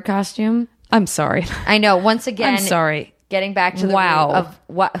hummingbird costume. I'm sorry. I know, once again. I'm sorry. Getting back to the root of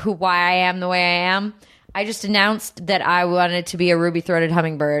why I am the way I am. I just announced that I wanted to be a ruby-throated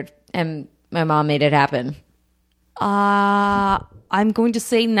hummingbird, and my mom made it happen. I'm going to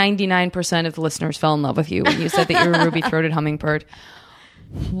say 99% of the listeners fell in love with you when you said that you were a ruby-throated hummingbird.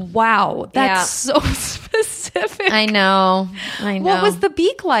 Wow, that's so specific. I know. What was the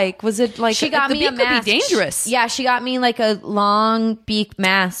beak like? Was it like she got the me beak a mask? Could be dangerous. Yeah, she got me like a long beak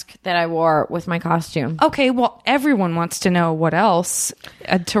mask that I wore with my costume. Okay, well, everyone wants to know what else.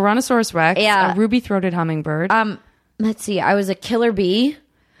 A Tyrannosaurus Rex, a ruby-throated hummingbird. Let's see. I was a killer bee.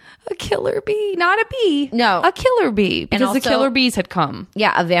 A killer bee, not a bee. No, a killer bee, because also, the killer bees had come.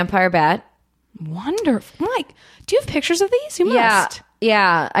 Yeah, a vampire bat. Wonderful. Mike, do you have pictures of these? You must.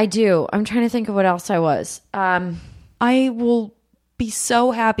 Yeah, I do. I'm trying to think of what else I was. I will be so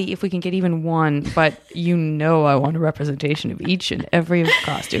happy if we can get even one, but I want a representation of each and every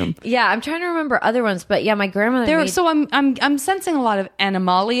costume. Yeah, I'm trying to remember other ones, but yeah, my grandmother. So I'm sensing a lot of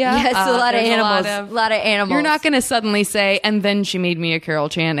animalia. Yes, a lot of animals. A lot of animals. You're not going to suddenly say, and then she made me a Carol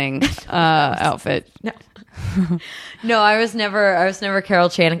Channing outfit. No. No, I was never Carol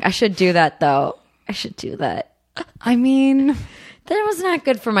Channing. I should do that though. I should do that. I mean, that was not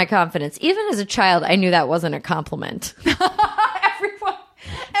good for my confidence. Even as a child, I knew that wasn't a compliment.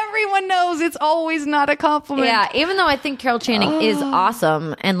 Everyone knows it's always not a compliment. Yeah, even though I think Carol Channing is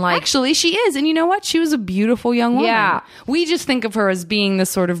awesome and like actually she is, and you know what? She was a beautiful young woman. Yeah, we just think of her as being the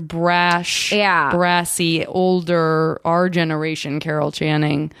sort of brash, brassy, older, our generation Carol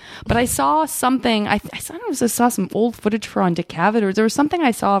Channing. But I saw something. I saw some old footage for her on Decavit, or there was something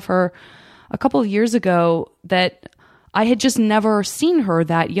I saw of her a couple of years ago that I had just never seen her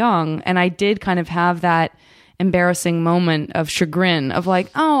that young, and I did kind of have that embarrassing moment of chagrin of like,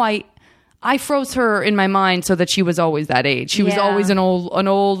 oh, I froze her in my mind so that she was always that age. She was always an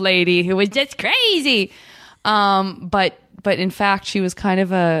old lady who was just crazy. But in fact, she was kind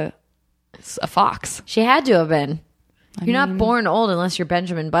of a fox. She had to have been. You're not born old unless you're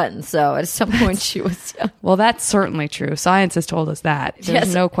Benjamin Button. So at some point she was young. Well, that's certainly true. Science has told us that.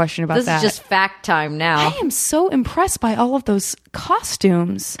 There's no question about that. This is just fact time now. I am so impressed by all of those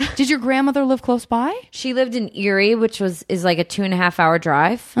costumes. Did your grandmother live close by? She lived in Erie, which is like a 2.5 hour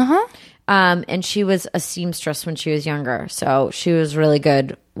drive. Uh-huh. And she was a seamstress when she was younger. So she was really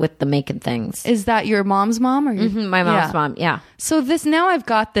good with the making things. Is that your mom's mom? Or my mom's mom, yeah. So now I've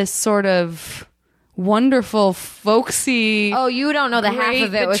got this sort of wonderful, folksy. Oh, you don't know the half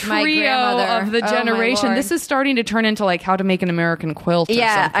of it with my grandmother of the generation. This is starting to turn into like How to Make an American Quilt. Or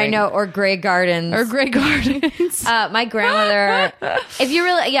something. I know, or Grey Gardens. My grandmother. If you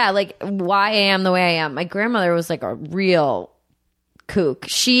really, like why I am the way I am. My grandmother was like a real kook.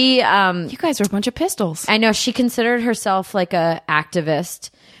 She, you guys are a bunch of pistols. I know. She considered herself like a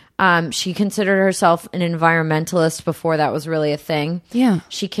activist. She considered herself an environmentalist before that was really a thing. Yeah.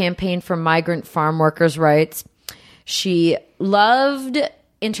 She campaigned for migrant farm workers' rights. She loved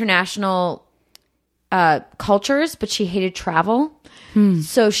international cultures, but she hated travel.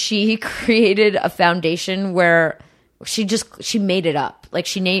 So she created a foundation where she made it up. Like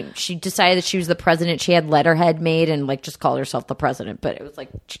she decided that she was the president. She had letterhead made and like just called herself the president, but it was like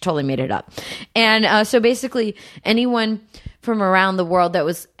she totally made it up. And so basically anyone from around the world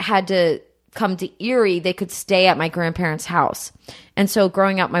that had to come to Erie, they could stay at my grandparents' house. And so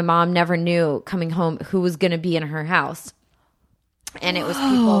growing up, my mom never knew coming home who was going to be in her house. And it was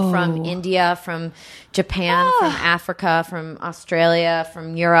people from India, from Japan, from Africa, from Australia,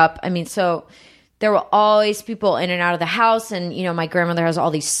 from Europe. I mean, so there were always people in and out of the house. And, my grandmother has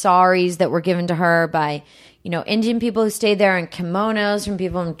all these saris that were given to her by, Indian people who stayed there, and kimonos from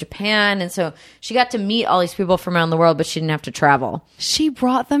people from Japan. And so she got to meet all these people from around the world, but she didn't have to travel. She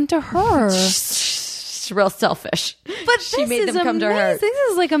brought them to her. She's real selfish. But she made them come to her. This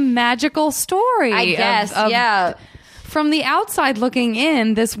is like a magical story. I guess, yeah. From the outside looking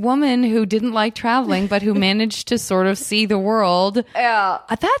in, this woman who didn't like traveling, but who managed to sort of see the world. Yeah.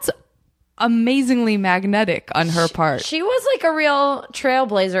 That's amazingly magnetic on her part. She was like a real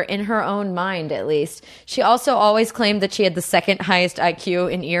trailblazer in her own mind, at least. She also always claimed that she had the second highest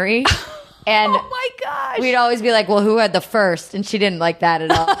IQ in Erie. And oh my gosh. We'd always be like, well, who had the first? And she didn't like that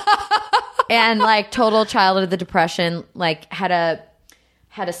at all. And like total childhood of the Depression, like had a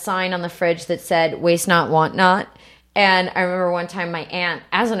sign on the fridge that said, waste not, want not. And I remember one time my aunt,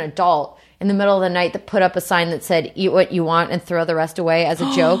 as an adult, in the middle of the night, that put up a sign that said, eat what you want and throw the rest away, as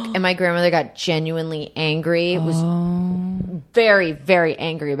a joke. And my grandmother got genuinely angry. It was very, very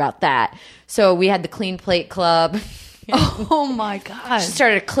angry about that. So we had the Clean Plate Club. Oh my gosh. She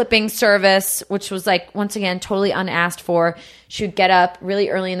started a clipping service, which was like, once again, totally unasked for. She would get up really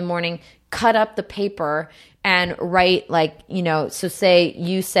early in the morning, cut up the paper, and write like, so say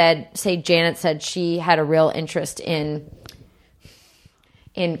Janet said she had a real interest in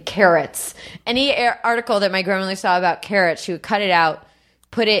carrots. Any article that my grandmother saw about carrots, she would cut it out,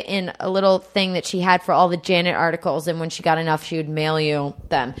 put it in a little thing that she had for all the Janet articles, and when she got enough, she would mail you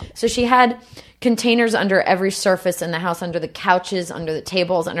them. So she had containers under every surface in the house, under the couches, under the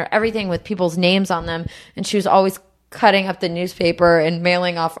tables, under everything with people's names on them, and she was always cutting up the newspaper and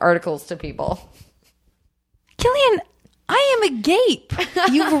mailing off articles to people. Gillian, I am agape.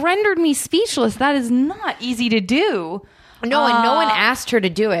 You've rendered me speechless. That is not easy to do. No, and no one asked her to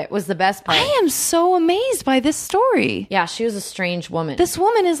do it, was the best part. I am so amazed by this story. Yeah, she was a strange woman. This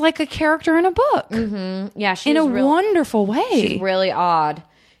woman is like a character in a book. Mm-hmm. Yeah, in a wonderful way. She's really odd.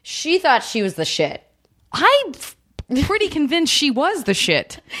 She thought she was the shit. I'm pretty convinced she was the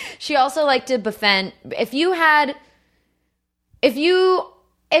shit. She also liked to befriend. If you had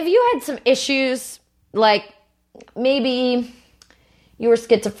some issues, like maybe you were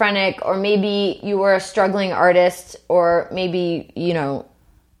schizophrenic, or maybe you were a struggling artist, or maybe,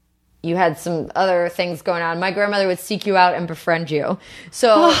 you had some other things going on, my grandmother would seek you out and befriend you.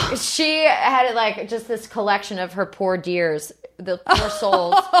 So she had like just this collection of her poor dears, the poor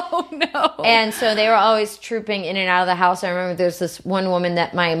souls. Oh, no. And so they were always trooping in and out of the house. I remember there's this one woman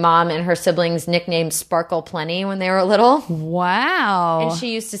that my mom and her siblings nicknamed Sparkle Plenty when they were little. Wow. And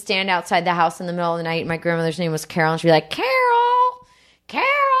she used to stand outside the house in the middle of the night. My grandmother's name was Carol, and she'd be like, Carol!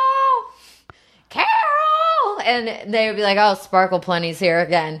 And they would be like, oh, Sparkle Plenty's here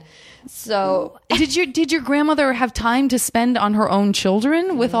again. So did your grandmother have time to spend on her own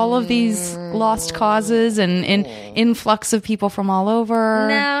children with all of these lost causes and an influx of people from all over?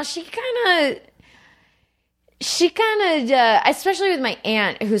 No, she kind of, especially with my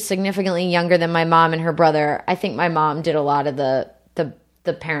aunt, who's significantly younger than my mom and her brother. I think my mom did a lot of the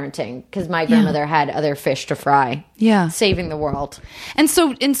parenting, because my grandmother had other fish to fry. Yeah, saving the world. And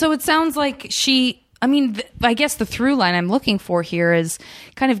so it sounds like she. I mean, I guess the through line I'm looking for here is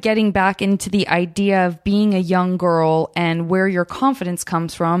kind of getting back into the idea of being a young girl and where your confidence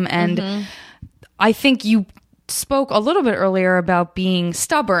comes from. And I think you spoke a little bit earlier about being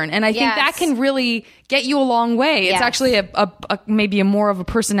stubborn. And I think that can really get you a long way. It's actually a maybe a more of a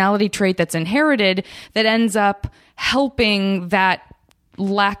personality trait that's inherited that ends up helping that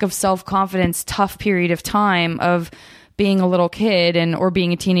lack of self-confidence, tough period of time of being a little kid or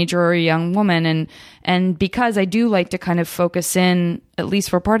being a teenager or a young woman. And because I do like to kind of focus in, at least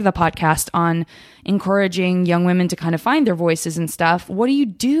for part of the podcast, on encouraging young women to kind of find their voices and stuff. What do you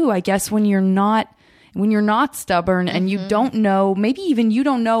do, I guess, when you're not stubborn and you don't know, maybe even you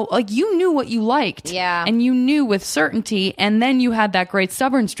don't know, like you knew what you liked. Yeah. And you knew with certainty. And then you had that great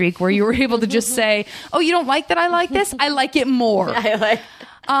stubborn streak where you were able to just say, oh, you don't like that I like this? I like it more.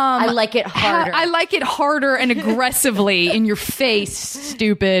 I like it harder. I like it harder and aggressively in your face,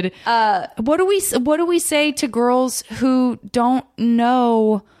 stupid. What do we say to girls who don't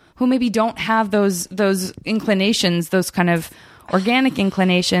know, who maybe don't have those inclinations, those kind of organic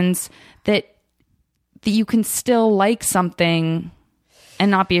inclinations, that you can still like something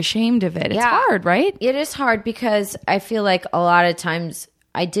and not be ashamed of it? It's hard, right? It is hard, because I feel like a lot of times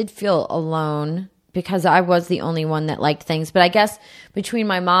I did feel alone, because I was the only one that liked things. But I guess between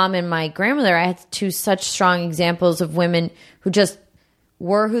my mom and my grandmother, I had two such strong examples of women who just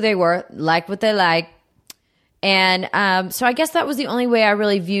were who they were, liked what they liked. And so I guess that was the only way I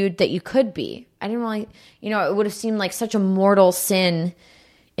really viewed that you could be. I didn't really, it would have seemed like such a mortal sin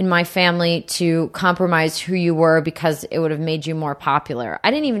in my family to compromise who you were because it would have made you more popular.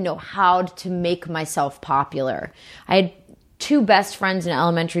 I didn't even know how to make myself popular. I had 2 best friends in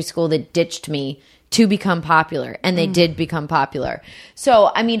elementary school that ditched me to become popular, and they did become popular.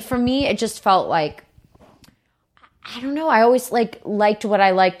 So, I mean, for me, it just felt like, I don't know, I always liked what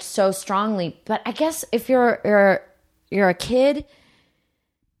I liked so strongly. But I guess if you're a kid,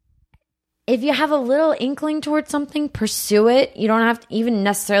 if you have a little inkling towards something, pursue it. You don't have to even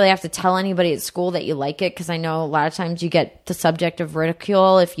necessarily have to tell anybody at school that you like it, because I know a lot of times you get the subject of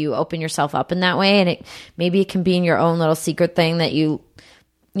ridicule if you open yourself up in that way, and maybe it can be in your own little secret thing that you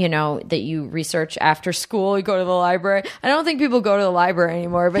research after school. You go to the library. I don't think people go to the library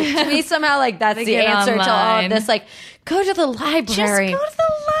anymore, but to me somehow like that's the answer to all of this. Like, go to the library. Just go to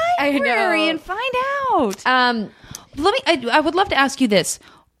the library and find out. I would love to ask you this.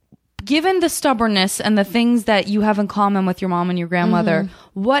 Given the stubbornness and the things that you have in common with your mom and your grandmother,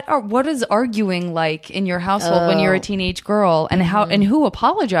 what is arguing like in your household when you're a teenage girl, and who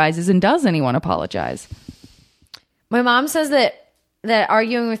apologizes, and does anyone apologize? My mom says that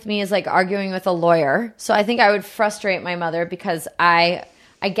arguing with me is like arguing with a lawyer. So I think I would frustrate my mother because I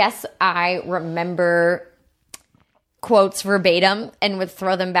guess I remember quotes verbatim and would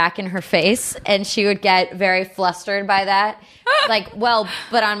throw them back in her face, and she would get very flustered by that. Like, well,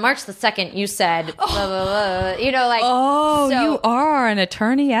 but on March the 2nd, you said, blah, blah, blah. You know, like, so, you are an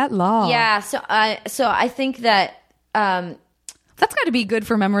attorney at law. Yeah. So I think that, that's got to be good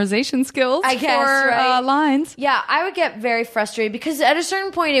for memorization skills. I guess, for right? Lines. Yeah, I would get very frustrated because at a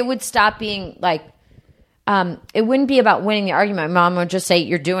certain point it would stop being like, it wouldn't be about winning the argument. My mom would just say,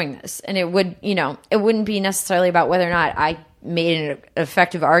 "You're doing this," and it wouldn't be necessarily about whether or not I made an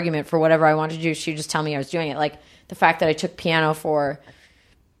effective argument for whatever I wanted to do. She would just tell me I was doing it. Like the fact that I took piano for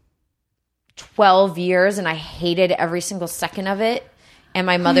 12 years and I hated every single second of it. And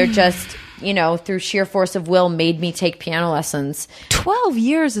my mother just, through sheer force of will, made me take piano lessons. 12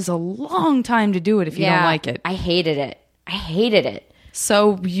 years is a long time to do it if you don't like it. I hated it.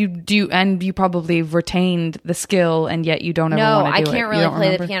 So you probably retained the skill, and yet you don't ever want to do it. No, I can't really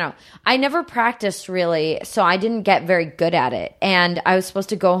play the piano. I never practiced really, so I didn't get very good at it. And I was supposed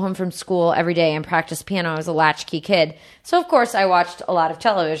to go home from school every day and practice piano. I was a latchkey kid. So, of course, I watched a lot of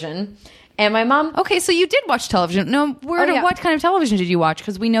television. And my mom... Okay, so you did watch television. No, what kind of television did you watch?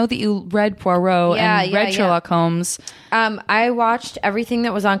 Because we know that you read Poirot and read Sherlock Holmes. I watched everything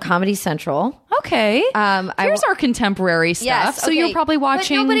that was on Comedy Central. Okay. Here's our contemporary stuff. Yes, so you're probably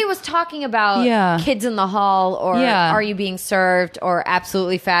watching... But nobody was talking about Kids in the Hall or Are You Being Served or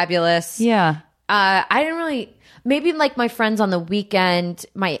Absolutely Fabulous. Yeah. I didn't really... Maybe like my friends on the weekend,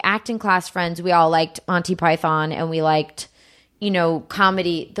 my acting class friends, we all liked Monty Python and we liked...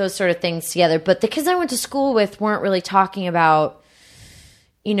 comedy, those sort of things together. But the kids I went to school with weren't really talking about,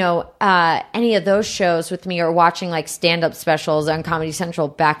 any of those shows with me, or watching like stand-up specials on Comedy Central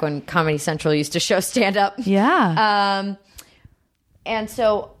back when Comedy Central used to show stand-up. Yeah. And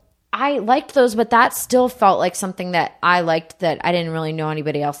so I liked those, but that still felt like something that I liked that I didn't really know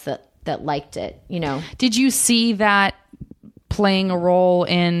anybody else that liked it, Did you see that playing a role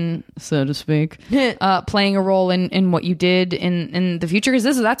in, so to speak, playing a role in what you did in the future? Because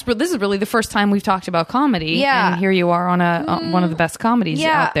this is really the first time we've talked about comedy. Yeah, and here you are on one of the best comedies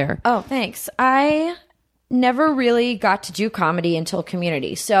out there. Oh, thanks. I never really got to do comedy until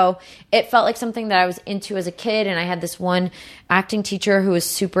Community, so it felt like something that I was into as a kid. And I had this one acting teacher who was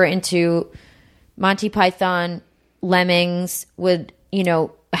super into Monty Python, Lemmings, would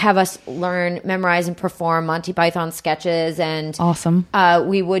have us learn, memorize, and perform Monty Python sketches. And awesome.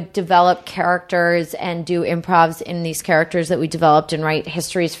 We would develop characters and do improvs in these characters that we developed and write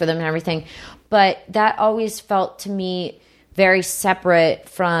histories for them and everything. But that always felt to me very separate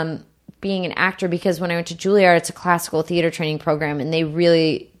from being an actor, because when I went to Juilliard, it's a classical theater training program, and they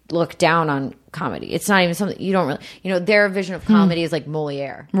really look down on comedy. It's not even something you don't really, their vision of comedy is like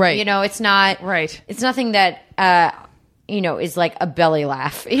Moliere. Right. It's not, right. It's nothing that, is like a belly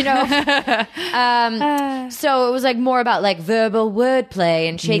laugh, So it was like more about like verbal wordplay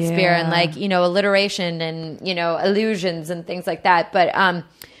and Shakespeare and like, alliteration and, allusions and things like that. But,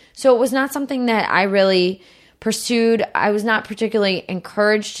 so it was not something that I really pursued. I was not particularly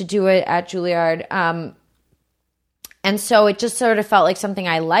encouraged to do it at Juilliard. And so it just sort of felt like something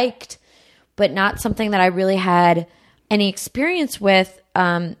I liked, but not something that I really had any experience with.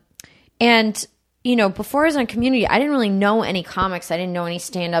 And, before I was on Community, I didn't really know any comics. I didn't know any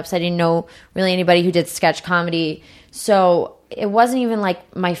stand-ups. I didn't know really anybody who did sketch comedy. So it wasn't even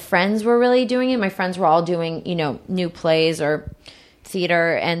like my friends were really doing it. My friends were all doing, new plays or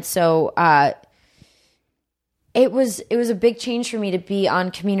theater. And so it was a big change for me to be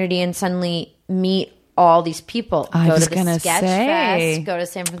on Community and suddenly meet all these people. Go to the Sketch Fest. Go to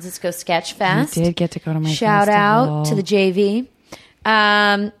San Francisco Sketch Fest. You did get to go to my Shout festival. out to the JV.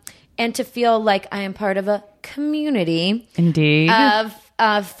 And to feel like I am part of a community Indeed.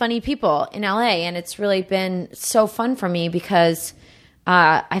 of funny people in LA. And it's really been so fun for me because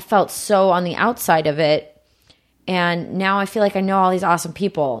I felt so on the outside of it. And now I feel like I know all these awesome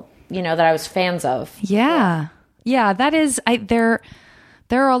people, you know, that I was fans of. Yeah. Yeah, that is, there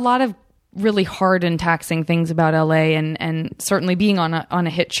are a lot of really hard and taxing things about LA, and certainly being on a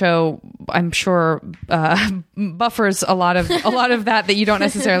hit show, I'm sure buffers a lot of that you don't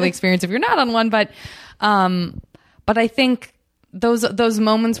necessarily experience if you're not on one. But I think those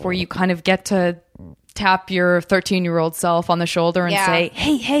moments where you kind of get to tap your 13-year-old self on the shoulder and say,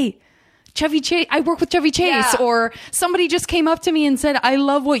 hey, Chevy Chase, I work with Chevy Chase, or somebody just came up to me and said, I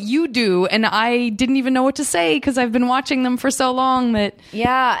love what you do. And I didn't even know what to say because I've been watching them for so long that.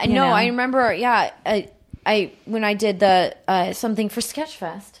 Yeah. I know. I remember. I when I did the, something for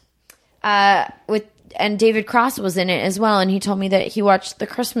Sketchfest, and David Cross was in it as well. And he told me that he watched the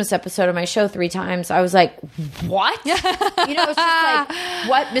Christmas episode of my show 3 times. I was like, what? You know, it's just like,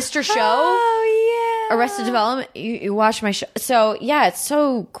 what, Mr. Show? Oh, yeah. Arrested Development, you watch my show. So yeah, it's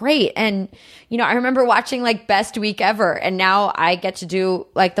so great. And you know, I remember watching like Best Week Ever, and now I get to do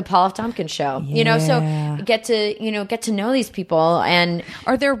like the Paul F. Tompkins show. Yeah. You know, so get to know these people. And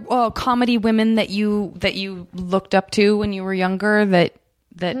are there comedy women that you looked up to when you were younger that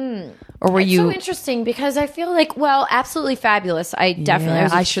or were it's you so interesting because I feel like, well, Absolutely Fabulous. I definitely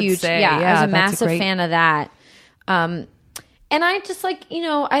was a huge, I was a massive fan of that. And I just like, you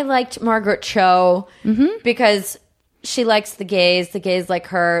know, I liked Margaret Cho because she likes the gays. The gays like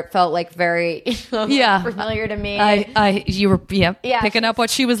her. It felt like very familiar to me. You were picking up what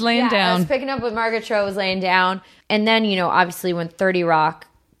she was laying down. I was picking up what Margaret Cho was laying down. And then, you know, obviously when 30 Rock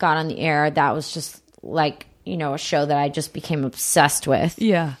got on the air, that was just like, you know, a show that I just became obsessed with.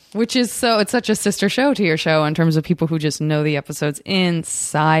 Yeah. Which is it's such a sister show to your show in terms of people who just know the episodes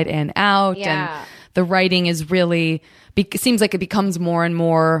inside and out. Yeah. And the writing is really, seems like it becomes more and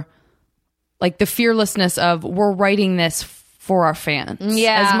more like the fearlessness of we're writing this for our fans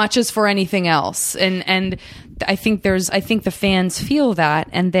as much as for anything else. And I think the fans feel that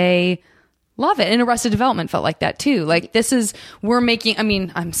and they love it. And Arrested Development felt like that too. Like we're making, I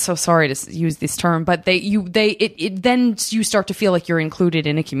mean, I'm so sorry to use this term, but then you start to feel like you're included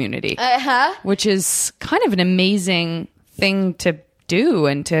in a community, which is kind of an amazing thing to do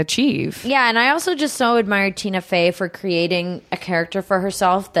and to achieve. Yeah. And I also just so admired Tina Fey for creating a character for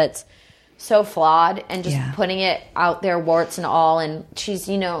herself that's so flawed and just putting it out there, warts and all. And she's,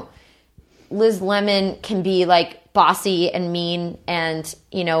 you know, Liz Lemon can be like bossy and mean and,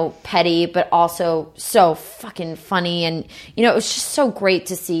 you know, petty, but also so fucking funny. And, you know, it was just so great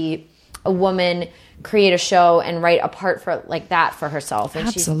to see a woman create a show and write a part for like that for herself. And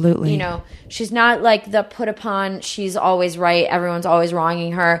absolutely. She's, you know, she's not like the put upon, she's always right, everyone's always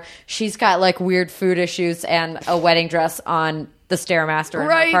wronging her. She's got like weird food issues and a wedding dress on the Stairmaster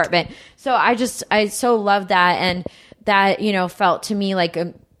in her apartment. So I so love that. And that, you know, felt to me like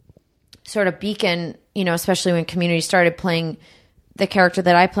a sort of beacon, you know, especially when Community started playing the character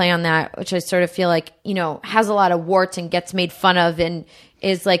that I play on that, which I sort of feel like, you know, has a lot of warts and gets made fun of and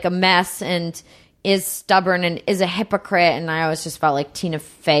is like a mess and is stubborn and is a hypocrite. And I always just felt like Tina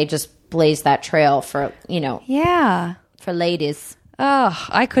Fey just blazed that trail for, you know, for ladies. Oh,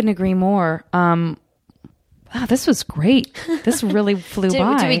 I couldn't agree more. Wow, this was great. This really flew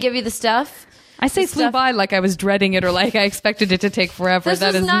by. Did we give you the stuff? I say flew by like I was dreading it or like I expected it to take forever. This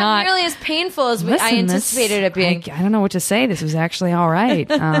that is is not nearly as painful as I anticipated it being. I don't know what to say. This was actually all right.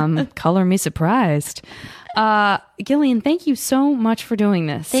 Color me surprised. Gillian, thank you so much for doing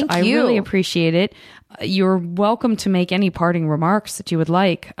this. Thank you. I really appreciate it. You're welcome to make any parting remarks that you would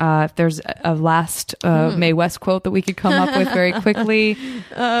like. If there's a last Mae West quote that we could come up with very quickly,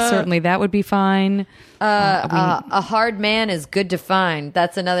 certainly that would be fine. A hard man is good to find.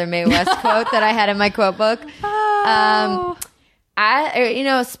 That's another Mae West quote that I had in my quote book. I, you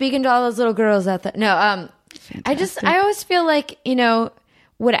know, speaking to all those little girls out there. No, I always feel like, you know,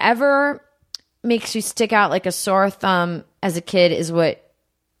 whatever makes you stick out like a sore thumb as a kid is what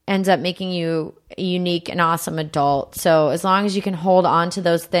ends up making you a unique and awesome adult. So as long as you can hold on to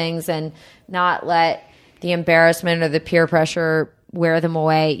those things and not let the embarrassment or the peer pressure wear them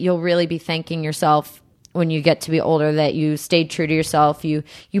away, you'll really be thanking yourself when you get to be older, that you stayed true to yourself. You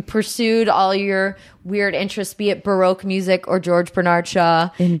pursued all your weird interests, be it Baroque music or George Bernard Shaw.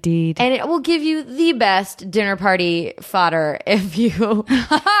 Indeed. And it will give you the best dinner party fodder if you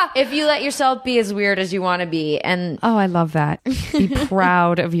let yourself be as weird as you want to be. And oh, I love that. Be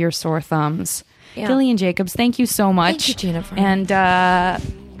proud of your sore thumbs. Yeah. Gillian Jacobs, thank you so much. Thank you, Jennifer. And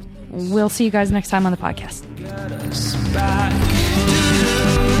we'll see you guys next time on the podcast.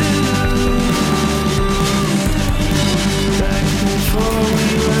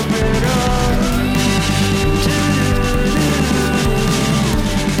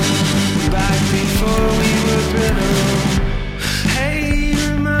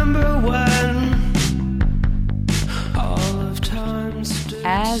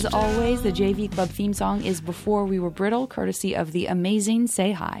 As always, the JV Club theme song is Before We Were Brittle, courtesy of the amazing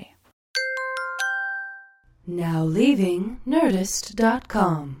Say Hi. Now leaving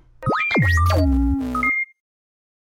Nerdist.com.